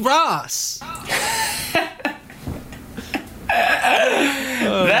Wee Wee Ross.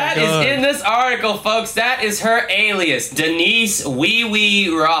 That is in this article, folks. That is her alias, Denise Wee Wee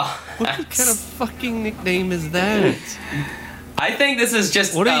Ross. What kind of fucking nickname is that? I think this is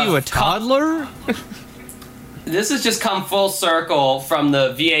just... What are you, a toddler? This has just come full circle from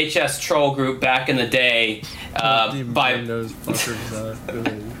the VHS troll group back in the day. By those fuckers,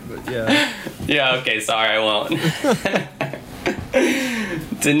 but yeah. Yeah, okay, sorry, I won't.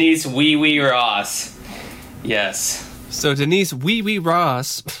 Denise Wee Wee Ross. Yes. So Denise Wee Wee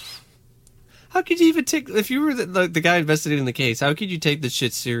Ross. How could you even take... If you were the guy investigating the case, how could you take this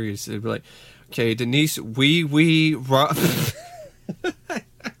shit seriously? Be like, okay, Denise Wee Wee Ross...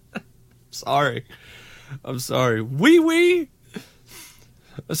 I'm sorry. Wee Wee!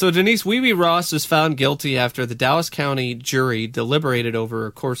 So Denise Wee Wee Ross was found guilty after the Dallas County jury deliberated over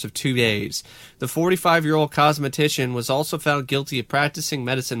a course of 2 days. The 45-year-old cosmetician was also found guilty of practicing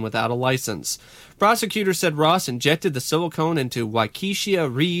medicine without a license. Prosecutors said Ross injected the silicone into Waikishia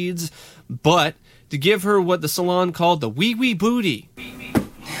Reed's butt to give her what the salon called the wee wee booty.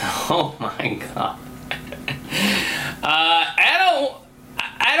 Oh my god.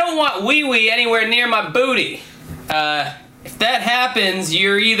 I don't want wee wee anywhere near my booty. If that happens,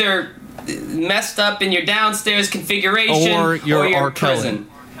 you're either messed up in your downstairs configuration, or you're R. prison.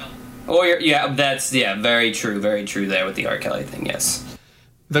 Or you're, very true there with the R. Kelly thing, yes.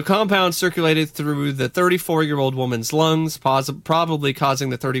 The compound circulated through the 34-year-old woman's lungs, probably causing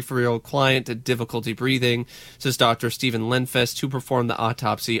the 34-year-old client difficulty breathing, says Dr. Stephen Lenfest, who performed the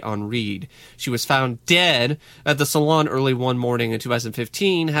autopsy on Reed. She was found dead at the salon early one morning in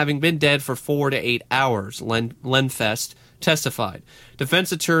 2015, having been dead for 4 to 8 hours, Lenfest testified.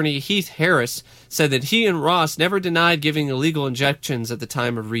 Defense attorney Heath Harris said that he and Ross never denied giving illegal injections at the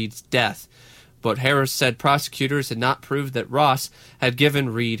time of Reed's death. But Harris said prosecutors had not proved that Ross had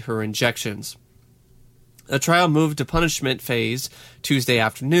given Reed her injections. The trial moved to punishment phase Tuesday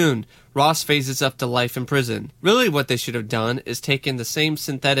afternoon. Ross faces up to life in prison. Really what they should have done is taken the same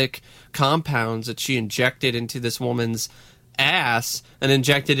synthetic compounds that she injected into this woman's ass and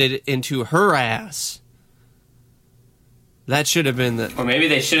injected it into her ass. That should have been the... Or maybe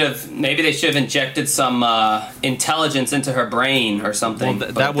they should have injected some intelligence into her brain or something.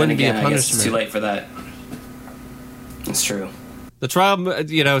 Well, that wouldn't be a punishment. I guess it's too late for that. It's true. The trial,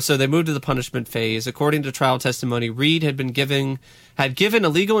 so they moved to the punishment phase. According to trial testimony, Reed had given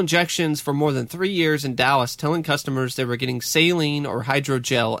illegal injections for more than 3 years in Dallas, telling customers they were getting saline or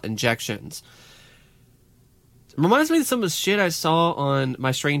hydrogel injections. It reminds me of some of the shit I saw on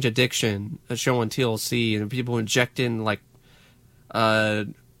My Strange Addiction, a show on TLC, and people injecting like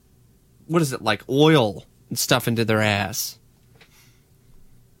oil and stuff into their ass.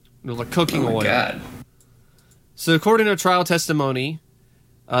 Like cooking oil. Oh my God. So according to trial testimony,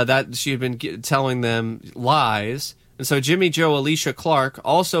 that she had been telling them lies. And so Jimmy Joe Alicia Clark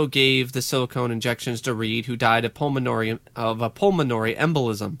also gave the silicone injections to Reed, who died of a pulmonary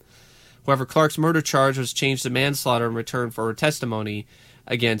embolism. However, Clark's murder charge was changed to manslaughter in return for her testimony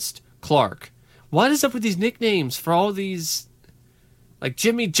against Clark. What is up with these nicknames for all these... Like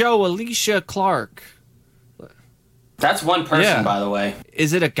Jimmy Joe Alicia Clark? That's one person, by the way.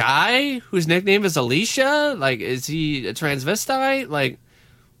 Is it a guy whose nickname is Alicia? Like, is he a transvestite? Like,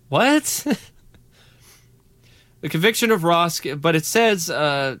 what? The conviction of Ross, but it says,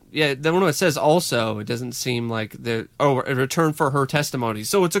 it says also, it doesn't seem like a return for her testimony.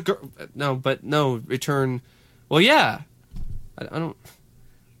 So it's return. Well, yeah. I don't.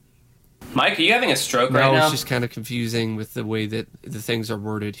 Mike, are you having a stroke right now? No, it's just kind of confusing with the way that the things are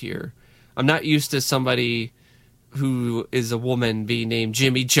worded here. I'm not used to somebody who is a woman being named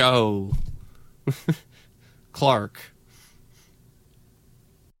Jimmy Joe Clark.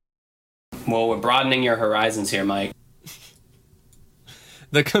 Well, we're broadening your horizons here, Mike.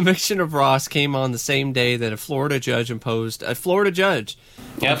 The conviction of Ross came on the same day that a Florida judge imposed a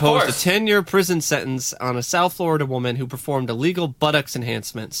 10-year prison sentence on a South Florida woman who performed illegal buttocks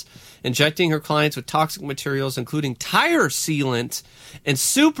enhancements, injecting her clients with toxic materials including tire sealant and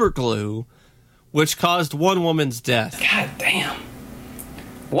super glue, which caused one woman's death. God damn.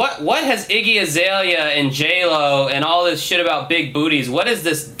 What has Iggy Azalea and J-Lo and all this shit about big booties, what has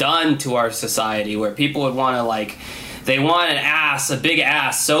this done to our society where people would want to, they want a big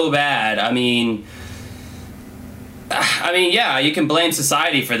ass so bad? I mean, I mean, yeah, you can blame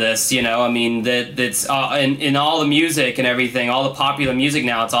society for this, you know. I mean, that's in all the music and everything, all the popular music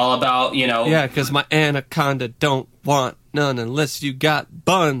now, it's all about, you know. Yeah, because my anaconda don't want none unless you got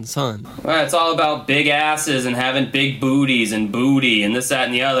buns, hun. Well, it's all about big asses and having big booties and booty and this, that,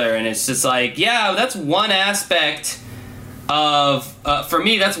 and the other. And it's just like, yeah, that's one aspect of, for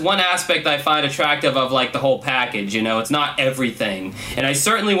me, that's one aspect I find attractive of, like, the whole package, you know. It's not everything. And I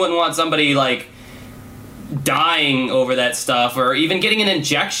certainly wouldn't want somebody, like, dying over that stuff, or even getting an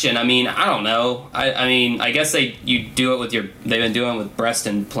injection. I mean, I don't know. I mean, I guess you do it with they've been doing it with breast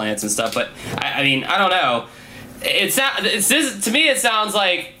implants and stuff, but I mean, I don't know. To me, it sounds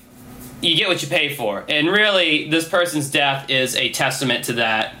like you get what you pay for, and really, this person's death is a testament to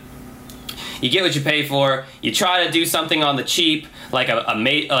that. You get what you pay for. You try to do something on the cheap, like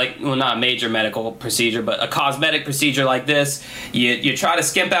not a major medical procedure, but a cosmetic procedure like this. You try to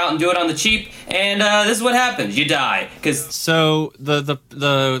skimp out and do it on the cheap, and this is what happens. You die. So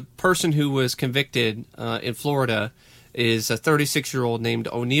the person who was convicted in Florida is a 36-year-old named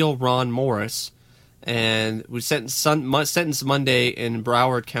O'Neill Ron Morris, and was sentenced Monday in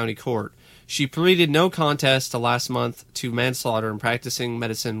Broward County Court. She pleaded no contest last month to manslaughter and practicing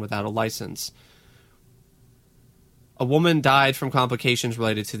medicine without a license. A woman died from complications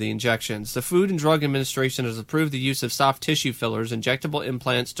related to the injections. The Food and Drug Administration has approved the use of soft tissue fillers, injectable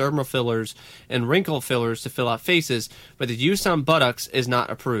implants, dermal fillers, and wrinkle fillers to fill out faces, but the use on buttocks is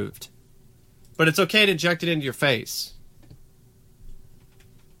not approved. But it's okay to inject it into your face.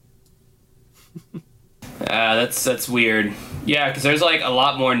 That's weird. Yeah, because there's like a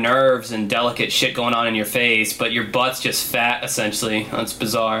lot more nerves and delicate shit going on in your face, but your butt's just fat, essentially. That's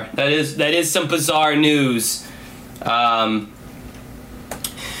bizarre. That is some bizarre news. So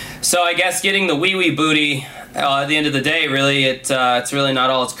I guess getting the wee booty at the end of the day, really, it's really not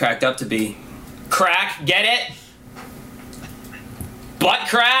all it's cracked up to be. Crack, get it? Butt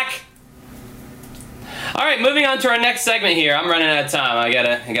crack? All right, moving on to our next segment here. I'm running out of time. I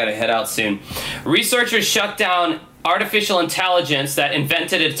gotta head out soon. Researchers shut down artificial intelligence that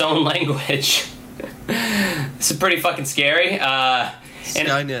invented its own language. This is pretty fucking scary.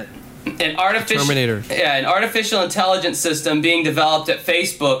 Skynet. Terminator. Yeah, an artificial intelligence system being developed at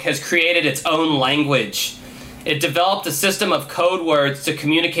Facebook has created its own language. It developed a system of code words to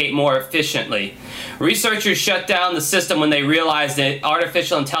communicate more efficiently. Researchers shut down the system when they realized that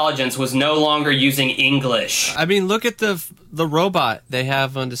artificial intelligence was no longer using English. I mean, look at the robot they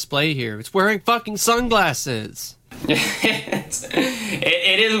have on display here. It's wearing fucking sunglasses.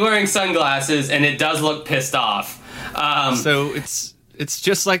 It is wearing sunglasses, and it does look pissed off. So it's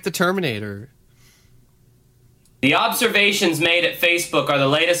just like the Terminator. The observations made at Facebook are the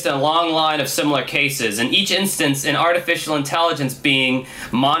latest in a long line of similar cases. In each instance, an artificial intelligence being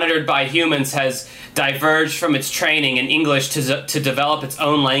monitored by humans has diverged from its training in English to develop its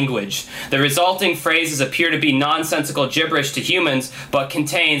own language. The resulting phrases appear to be nonsensical gibberish to humans, but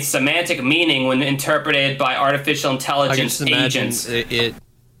contain semantic meaning when interpreted by artificial intelligence agents. It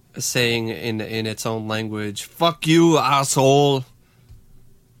saying in its own language, "Fuck you, asshole."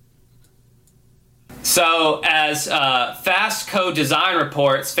 So, as Fast Code Design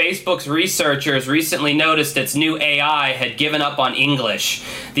reports, Facebook's researchers recently noticed its new AI had given up on English.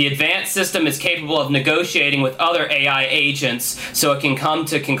 The advanced system is capable of negotiating with other AI agents so it can come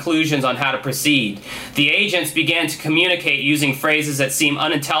to conclusions on how to proceed. The agents began to communicate using phrases that seem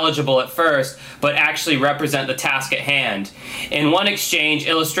unintelligible at first, but actually represent the task at hand. In one exchange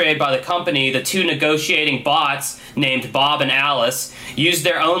illustrated by the company, the two negotiating bots, named Bob and Alice, used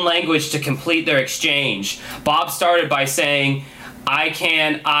their own language to complete their exchange. Bob started by saying, "I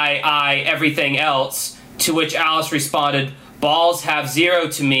can, I, everything else," to which Alice responded, "Balls have zero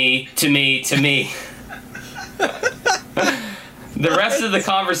to me, to me, to me." The rest of the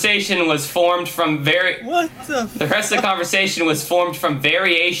conversation was formed from The rest of the conversation was formed from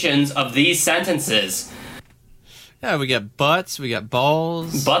variations of these sentences. Yeah, we got butts, we got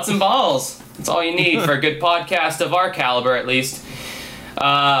balls. Butts and balls. That's all you need for a good podcast of our caliber, at least.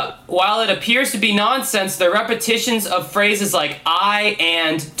 While it appears to be nonsense, the repetitions of phrases like "I"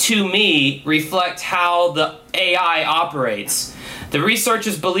 and "to me" reflect how the AI operates. The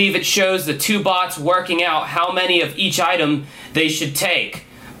researchers believe it shows the two bots working out how many of each item they should take.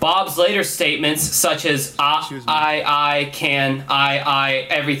 Bob's later statements, such as I, can, I,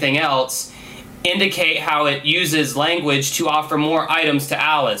 everything else, indicate how it uses language to offer more items to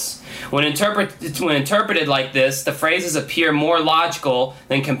Alice. When interpreted like this, the phrases appear more logical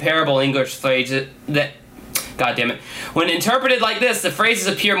than comparable English phrases When interpreted like this, the phrases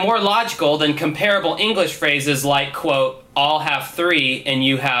appear more logical than comparable English phrases like, quote, "I'll have 3 and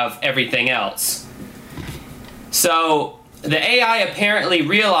you have everything else." So the AI apparently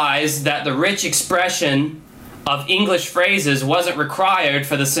realized that the rich expression of English phrases wasn't required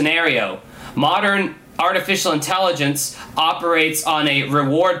for the scenario. Modern artificial intelligence operates on a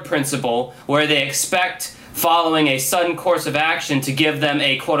reward principle where they expect following a sudden course of action to give them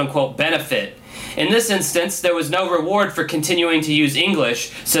a quote-unquote benefit. In this instance, there was no reward for continuing to use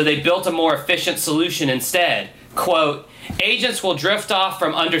English, so they built a more efficient solution instead. Quote, agents will drift off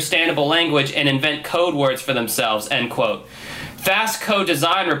from understandable language and invent code words for themselves, end quote. Fast Code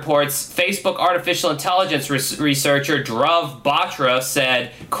Design reports Facebook artificial intelligence researcher Dhruv Batra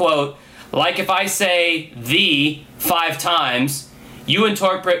said, quote, like if I say the 5 times, you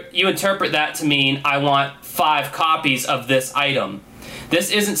interpret that to mean I want 5 copies of this item.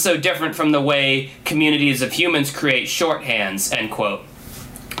 This isn't so different from the way communities of humans create shorthands, end quote.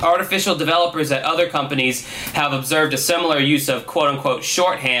 Artificial developers at other companies have observed a similar use of quote-unquote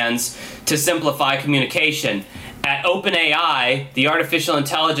shorthands to simplify communication. At OpenAI, the artificial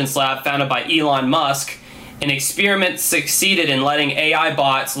intelligence lab founded by Elon Musk, an experiment succeeded in letting AI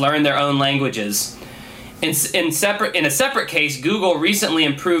bots learn their own languages. In a separate case, Google recently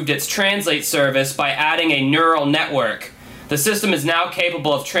improved its Translate service by adding a neural network. The system is now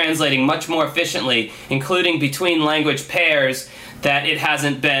capable of translating much more efficiently, including between language pairs that it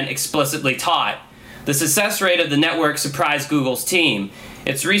hasn't been explicitly taught. The success rate of the network surprised Google's team.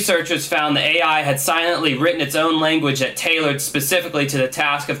 Its researchers found the AI had silently written its own language that tailored specifically to the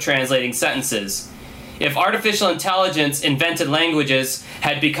task of translating sentences. If artificial intelligence invented languages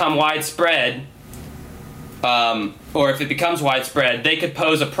had become widespread, or if it becomes widespread, they could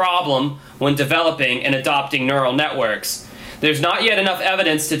pose a problem when developing and adopting neural networks. There's not yet enough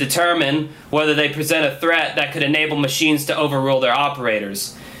evidence to determine whether they present a threat that could enable machines to overrule their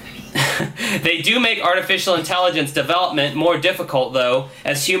operators. They do make artificial intelligence development more difficult, though,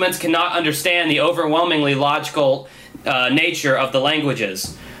 as humans cannot understand the overwhelmingly logical nature of the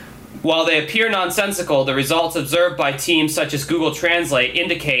languages. While they appear nonsensical, the results observed by teams such as Google Translate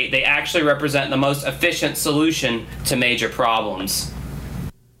indicate they actually represent the most efficient solution to major problems.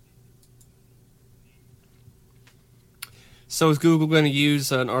 So is Google going to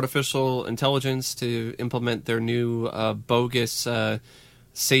use an artificial intelligence to implement their new bogus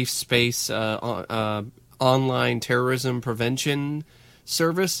safe space online terrorism prevention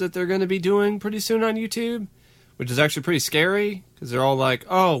service that they're going to be doing pretty soon on YouTube? Which is actually pretty scary, because they're all like,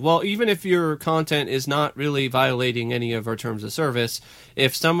 oh, well, even if your content is not really violating any of our terms of service,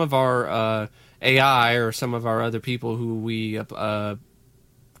 if some of our AI or some of our other people who we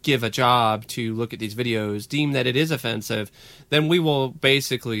give a job to look at these videos deem that it is offensive, then we will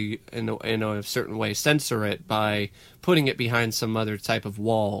basically, in a certain way, censor it by putting it behind some other type of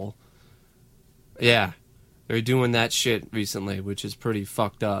wall. Yeah, they're doing that shit recently, which is pretty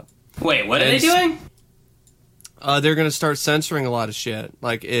fucked up. Wait, what are they doing? They're going to start censoring a lot of shit.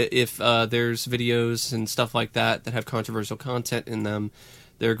 Like, if there's videos and stuff like that that have controversial content in them,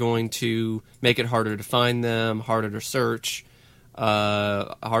 they're going to make it harder to find them, harder to search,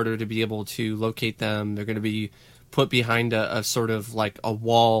 harder to be able to locate them. They're going to be put behind a sort of like a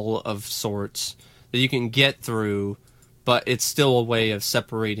wall of sorts that you can get through, but it's still a way of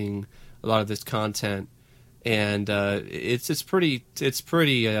separating a lot of this content. And it's pretty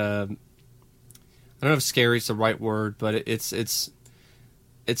I don't know if scary is the right word, but it's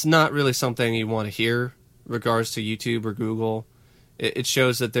not really something you want to hear in regards to YouTube or Google. It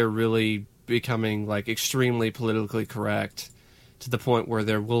shows that they're really becoming like extremely politically correct to the point where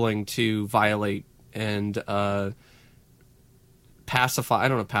they're willing to violate and pacify. I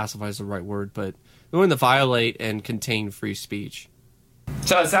don't know if pacify is the right word, but they're willing to violate and contain free speech.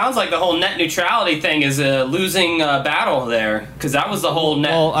 So it sounds like the whole net neutrality thing is a losing battle there, because that was the whole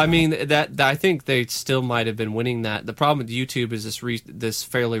net. Well, I mean, that I think they still might have been winning that. The problem with YouTube is this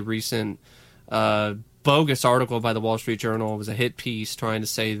fairly recent bogus article by the Wall Street Journal. It was a hit piece trying to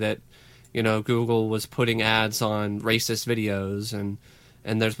say that, you know, Google was putting ads on racist videos, and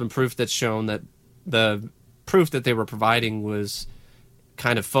there's been proof that's shown that the proof that they were providing was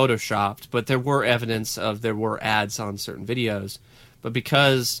kind of photoshopped, but there were evidence of there were ads on certain videos. But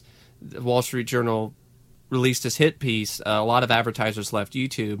because the Wall Street Journal released this hit piece, a lot of advertisers left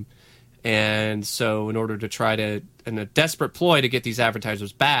YouTube. And so in order to try to, in a desperate ploy to get these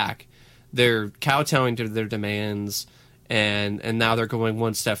advertisers back, they're kowtowing to their demands, and now they're going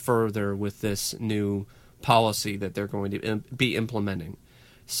one step further with this new policy that they're going to be implementing.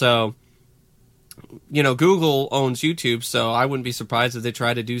 So, you know, Google owns YouTube, so I wouldn't be surprised if they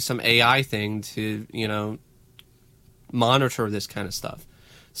try to do some AI thing to, you know, monitor this kind of stuff.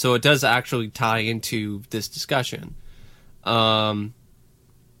 So it does actually tie into this discussion.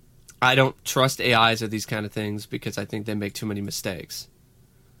 I don't trust AIs at these kind of things because I think they make too many mistakes.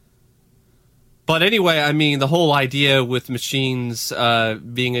 But anyway, I mean, the whole idea with machines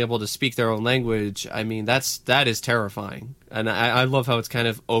being able to speak their own language, I mean, that is terrifying. And I love how it's kind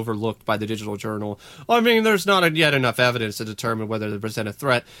of overlooked by the Digital Journal. I mean, there's not yet enough evidence to determine whether they present a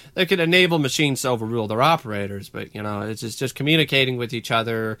threat that could enable machines to overrule their operators. But, you know, it's just communicating with each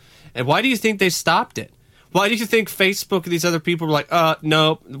other. And why do you think they stopped it? Why do you think Facebook and these other people were like,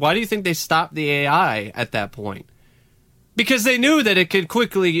 no? Why do you think they stopped the AI at that point? Because they knew that it could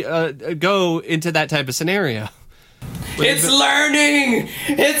quickly go into that type of scenario. It's learning!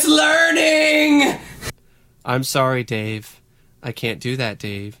 It's learning! I'm sorry, Dave. I can't do that,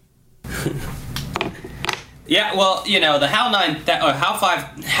 Dave. Yeah, well, you know, the HAL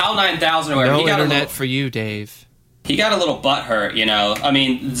 9000 or whatever. No internet for you, Dave. He got a little butthurt, you know. I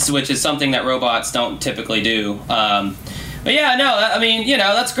mean, which is something that robots don't typically do. But yeah, no, I mean, you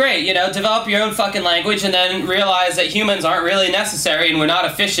know, that's great. You know, develop your own fucking language and then realize that humans aren't really necessary and we're not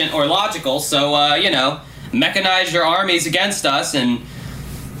efficient or logical. So, you know, mechanize your armies against us and,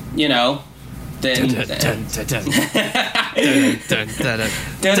 you know, then...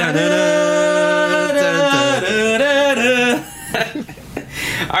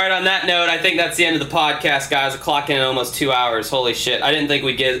 All right, on that note, I think that's the end of the podcast, guys. We're clocking in almost 2 hours. Holy shit. I didn't think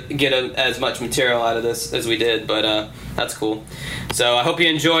we'd get as much material out of this as we did, but that's cool. So I hope you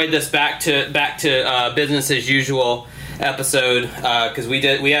enjoyed this back to business as usual episode, because we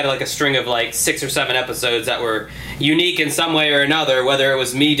had like a string of like 6 or 7 episodes that were unique in some way or another, whether it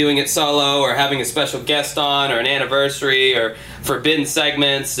was me doing it solo or having a special guest on or an anniversary or forbidden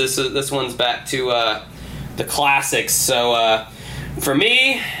segments. This one's back to the classics. So for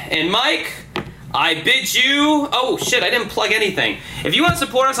me and Mike, I bid you... Oh, shit, I didn't plug anything. If you want to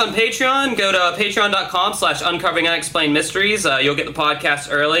support us on Patreon, go to patreon.com/uncovering unexplained mysteries. You'll get the podcast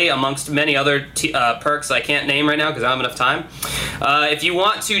early, amongst many other perks I can't name right now because I don't have enough time. If you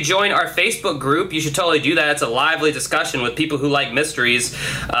want to join our Facebook group, you should totally do that. It's a lively discussion with people who like mysteries,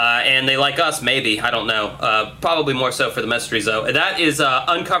 and they like us, maybe. I don't know. Probably more so for the mysteries, though. That is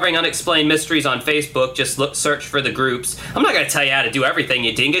Uncovering Unexplained Mysteries on Facebook. Just search for the groups. I'm not going to tell you how to do everything,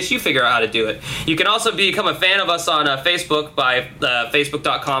 you dingus. You figure out how to do it. You can also become a fan of us on Facebook by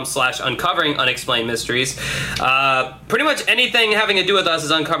facebook.com/uncovering unexplained mysteries. Pretty much anything having to do with us is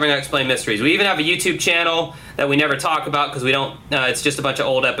Uncovering Unexplained Mysteries. We even have a YouTube channel that we never talk about because we don't, it's just a bunch of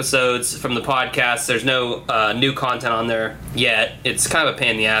old episodes from the podcast. There's no new content on there yet. It's kind of a pain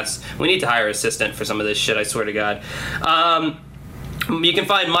in the ass. We need to hire an assistant for some of this shit, I swear to God. You can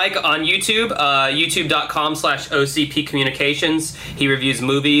find Mike on YouTube, youtube.com/OCP Communications. He reviews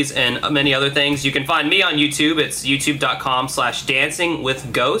movies and many other things. You can find me on YouTube. It's youtube.com/dancing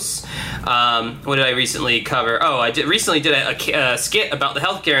with ghosts. What did I recently cover? Oh, I recently did a skit about the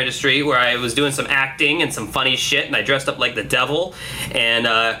healthcare industry where I was doing some acting and some funny shit, and I dressed up like the devil. And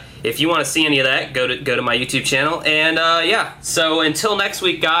if you want to see any of that, go to my YouTube channel. And yeah, so until next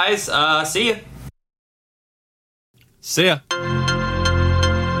week, guys, see ya. See ya.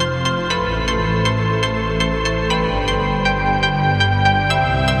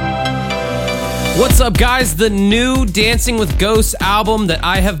 What's up, guys? The new Dancing with Ghosts album that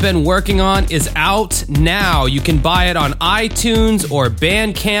I have been working on is out now. You can buy it on iTunes or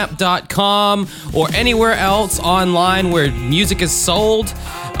Bandcamp.com or anywhere else online where music is sold.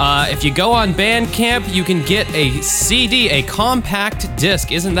 If you go on Bandcamp, you can get a CD, a compact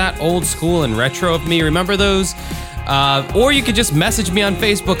disc. Isn't that old school and retro of me? Remember those? Or you could just message me on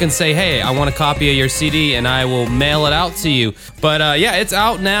Facebook and say, hey, I want a copy of your CD, and I will mail it out to you. But yeah, it's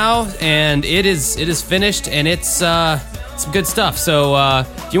out now, and it is finished, and it's some good stuff. So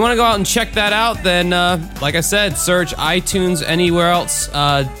if you want to go out and check that out, then like I said, search iTunes, anywhere else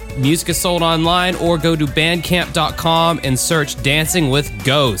music is sold online, or go to bandcamp.com and search Dancing with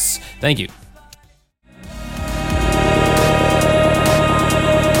Ghosts. Thank you.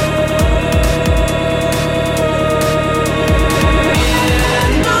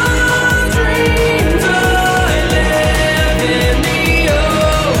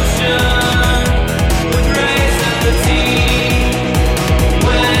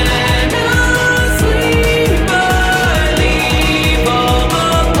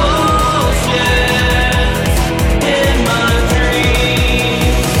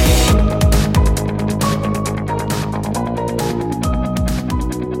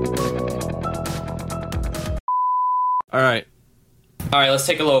 All right, let's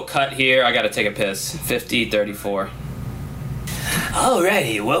take a little cut here. I got to take a piss. 50:34.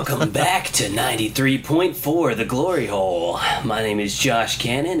 Alrighty, welcome back to 93.4, The Glory Hole. My name is Josh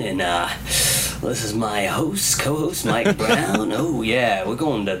Cannon, and This is my co-host Mike Brown. Oh yeah, we're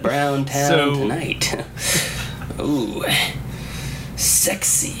going to Brown Town tonight. Ooh,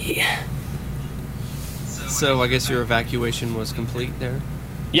 sexy. So I guess your evacuation was complete there?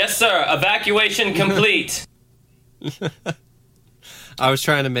 Yes, sir. Evacuation complete. I was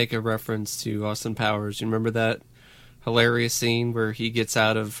trying to make a reference to Austin Powers. You remember that hilarious scene where he gets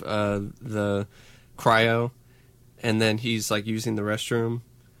out of the cryo and then he's like using the restroom?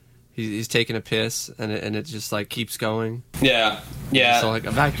 He's taking a piss and it just like keeps going. Yeah. So like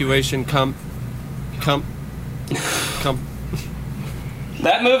evacuation, come.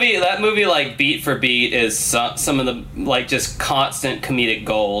 That movie, like beat for beat, is some of the like just constant comedic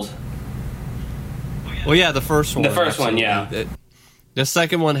gold. Well, yeah, the first one. The first one, yeah. The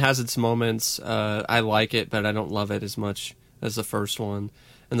second one has its moments. I like it, but I don't love it as much as the first one.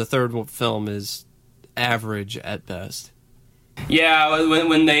 And the third film is average at best. Yeah,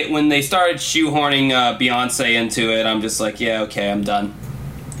 when they started shoehorning Beyonce into it, I'm just like, yeah, okay, I'm done.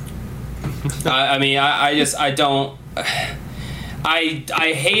 I don't.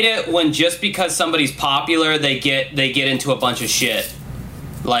 I hate it when just because somebody's popular, they get into a bunch of shit.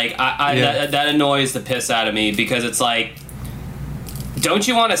 Like that annoys the piss out of me, because it's like, don't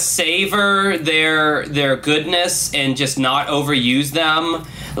you want to savor their goodness and just not overuse them?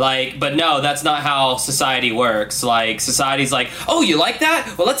 Like, but no, that's not how society works. Like, society's like, oh, you like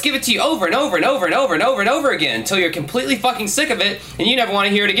that? Well, let's give it to you over and over and over and over and over and over again until you're completely fucking sick of it and you never want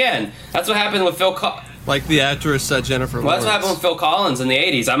to hear it again. That's what happened with like the actress Jennifer Lawrence. Well, that's what happened with Phil Collins in the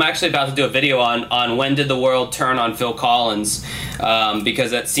 80s. I'm actually about to do a video on when did the world turn on Phil Collins,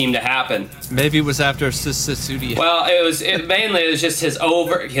 because that seemed to happen. Maybe it was after Sudia. Well, it was just his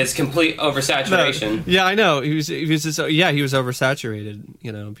complete oversaturation. No, yeah, I know. He was oversaturated.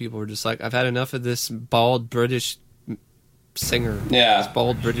 You know, people were just like, I've had enough of this bald British singer. Yeah. This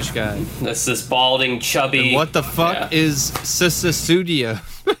bald British guy. This balding, chubby. And what the fuck is Sudia?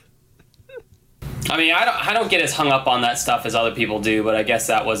 I mean, I don't get as hung up on that stuff as other people do, but I guess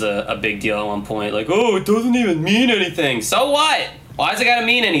that was a big deal at one point. Like, oh, it doesn't even mean anything. So what? Why does it gotta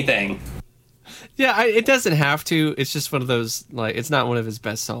mean anything? Yeah, it doesn't have to. It's just one of those, like, it's not one of his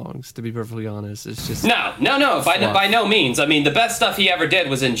best songs, to be perfectly honest. It's just... No, by no means. I mean, the best stuff he ever did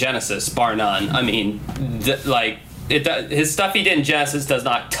was in Genesis, bar none. I mean, his stuff he did in Genesis does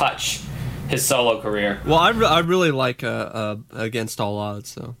not touch his solo career. Well, I really like Against All Odds,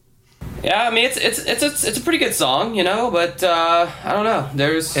 so... Yeah, I mean, it's a pretty good song, you know, but I don't know.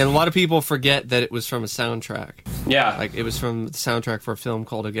 And a lot of people forget that it was from a soundtrack. Yeah. Like, it was from the soundtrack for a film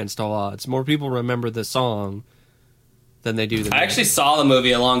called Against All Odds. More people remember the song than they do the movie. I actually saw the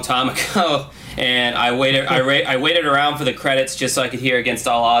movie a long time ago, and I waited around for the credits just so I could hear Against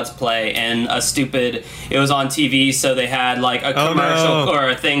All Odds play, and it was on TV, so they had like a commercial or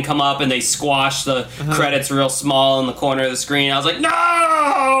a thing come up, and they squashed the credits real small in the corner of the screen. I was like,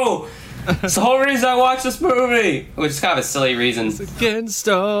 no! It's the whole reason I watched this movie, which is kind of a silly reason. It's against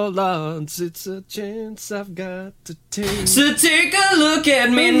all odds, it's a chance I've got to take. So take a look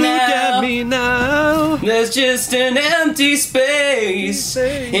at me now. There's just an empty space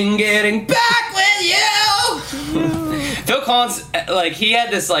in getting back with you. Phil Collins, like, he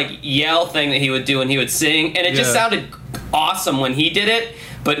had this like yell thing that he would do when he would sing, and it just sounded awesome when he did it.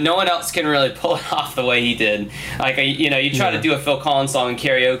 But no one else can really pull it off the way he did. Like, you try to do a Phil Collins song in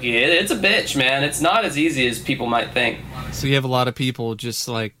karaoke, it's a bitch, man. It's not as easy as people might think. So you have a lot of people just,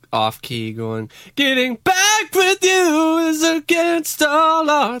 like, off-key going, getting back with you is against all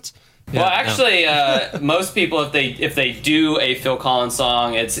odds. Yeah, well, actually, most people, if they do a Phil Collins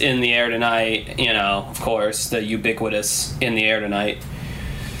song, it's In the Air Tonight, of course, the ubiquitous In the Air Tonight.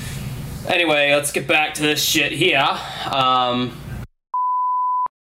 Anyway, let's get back to this shit here.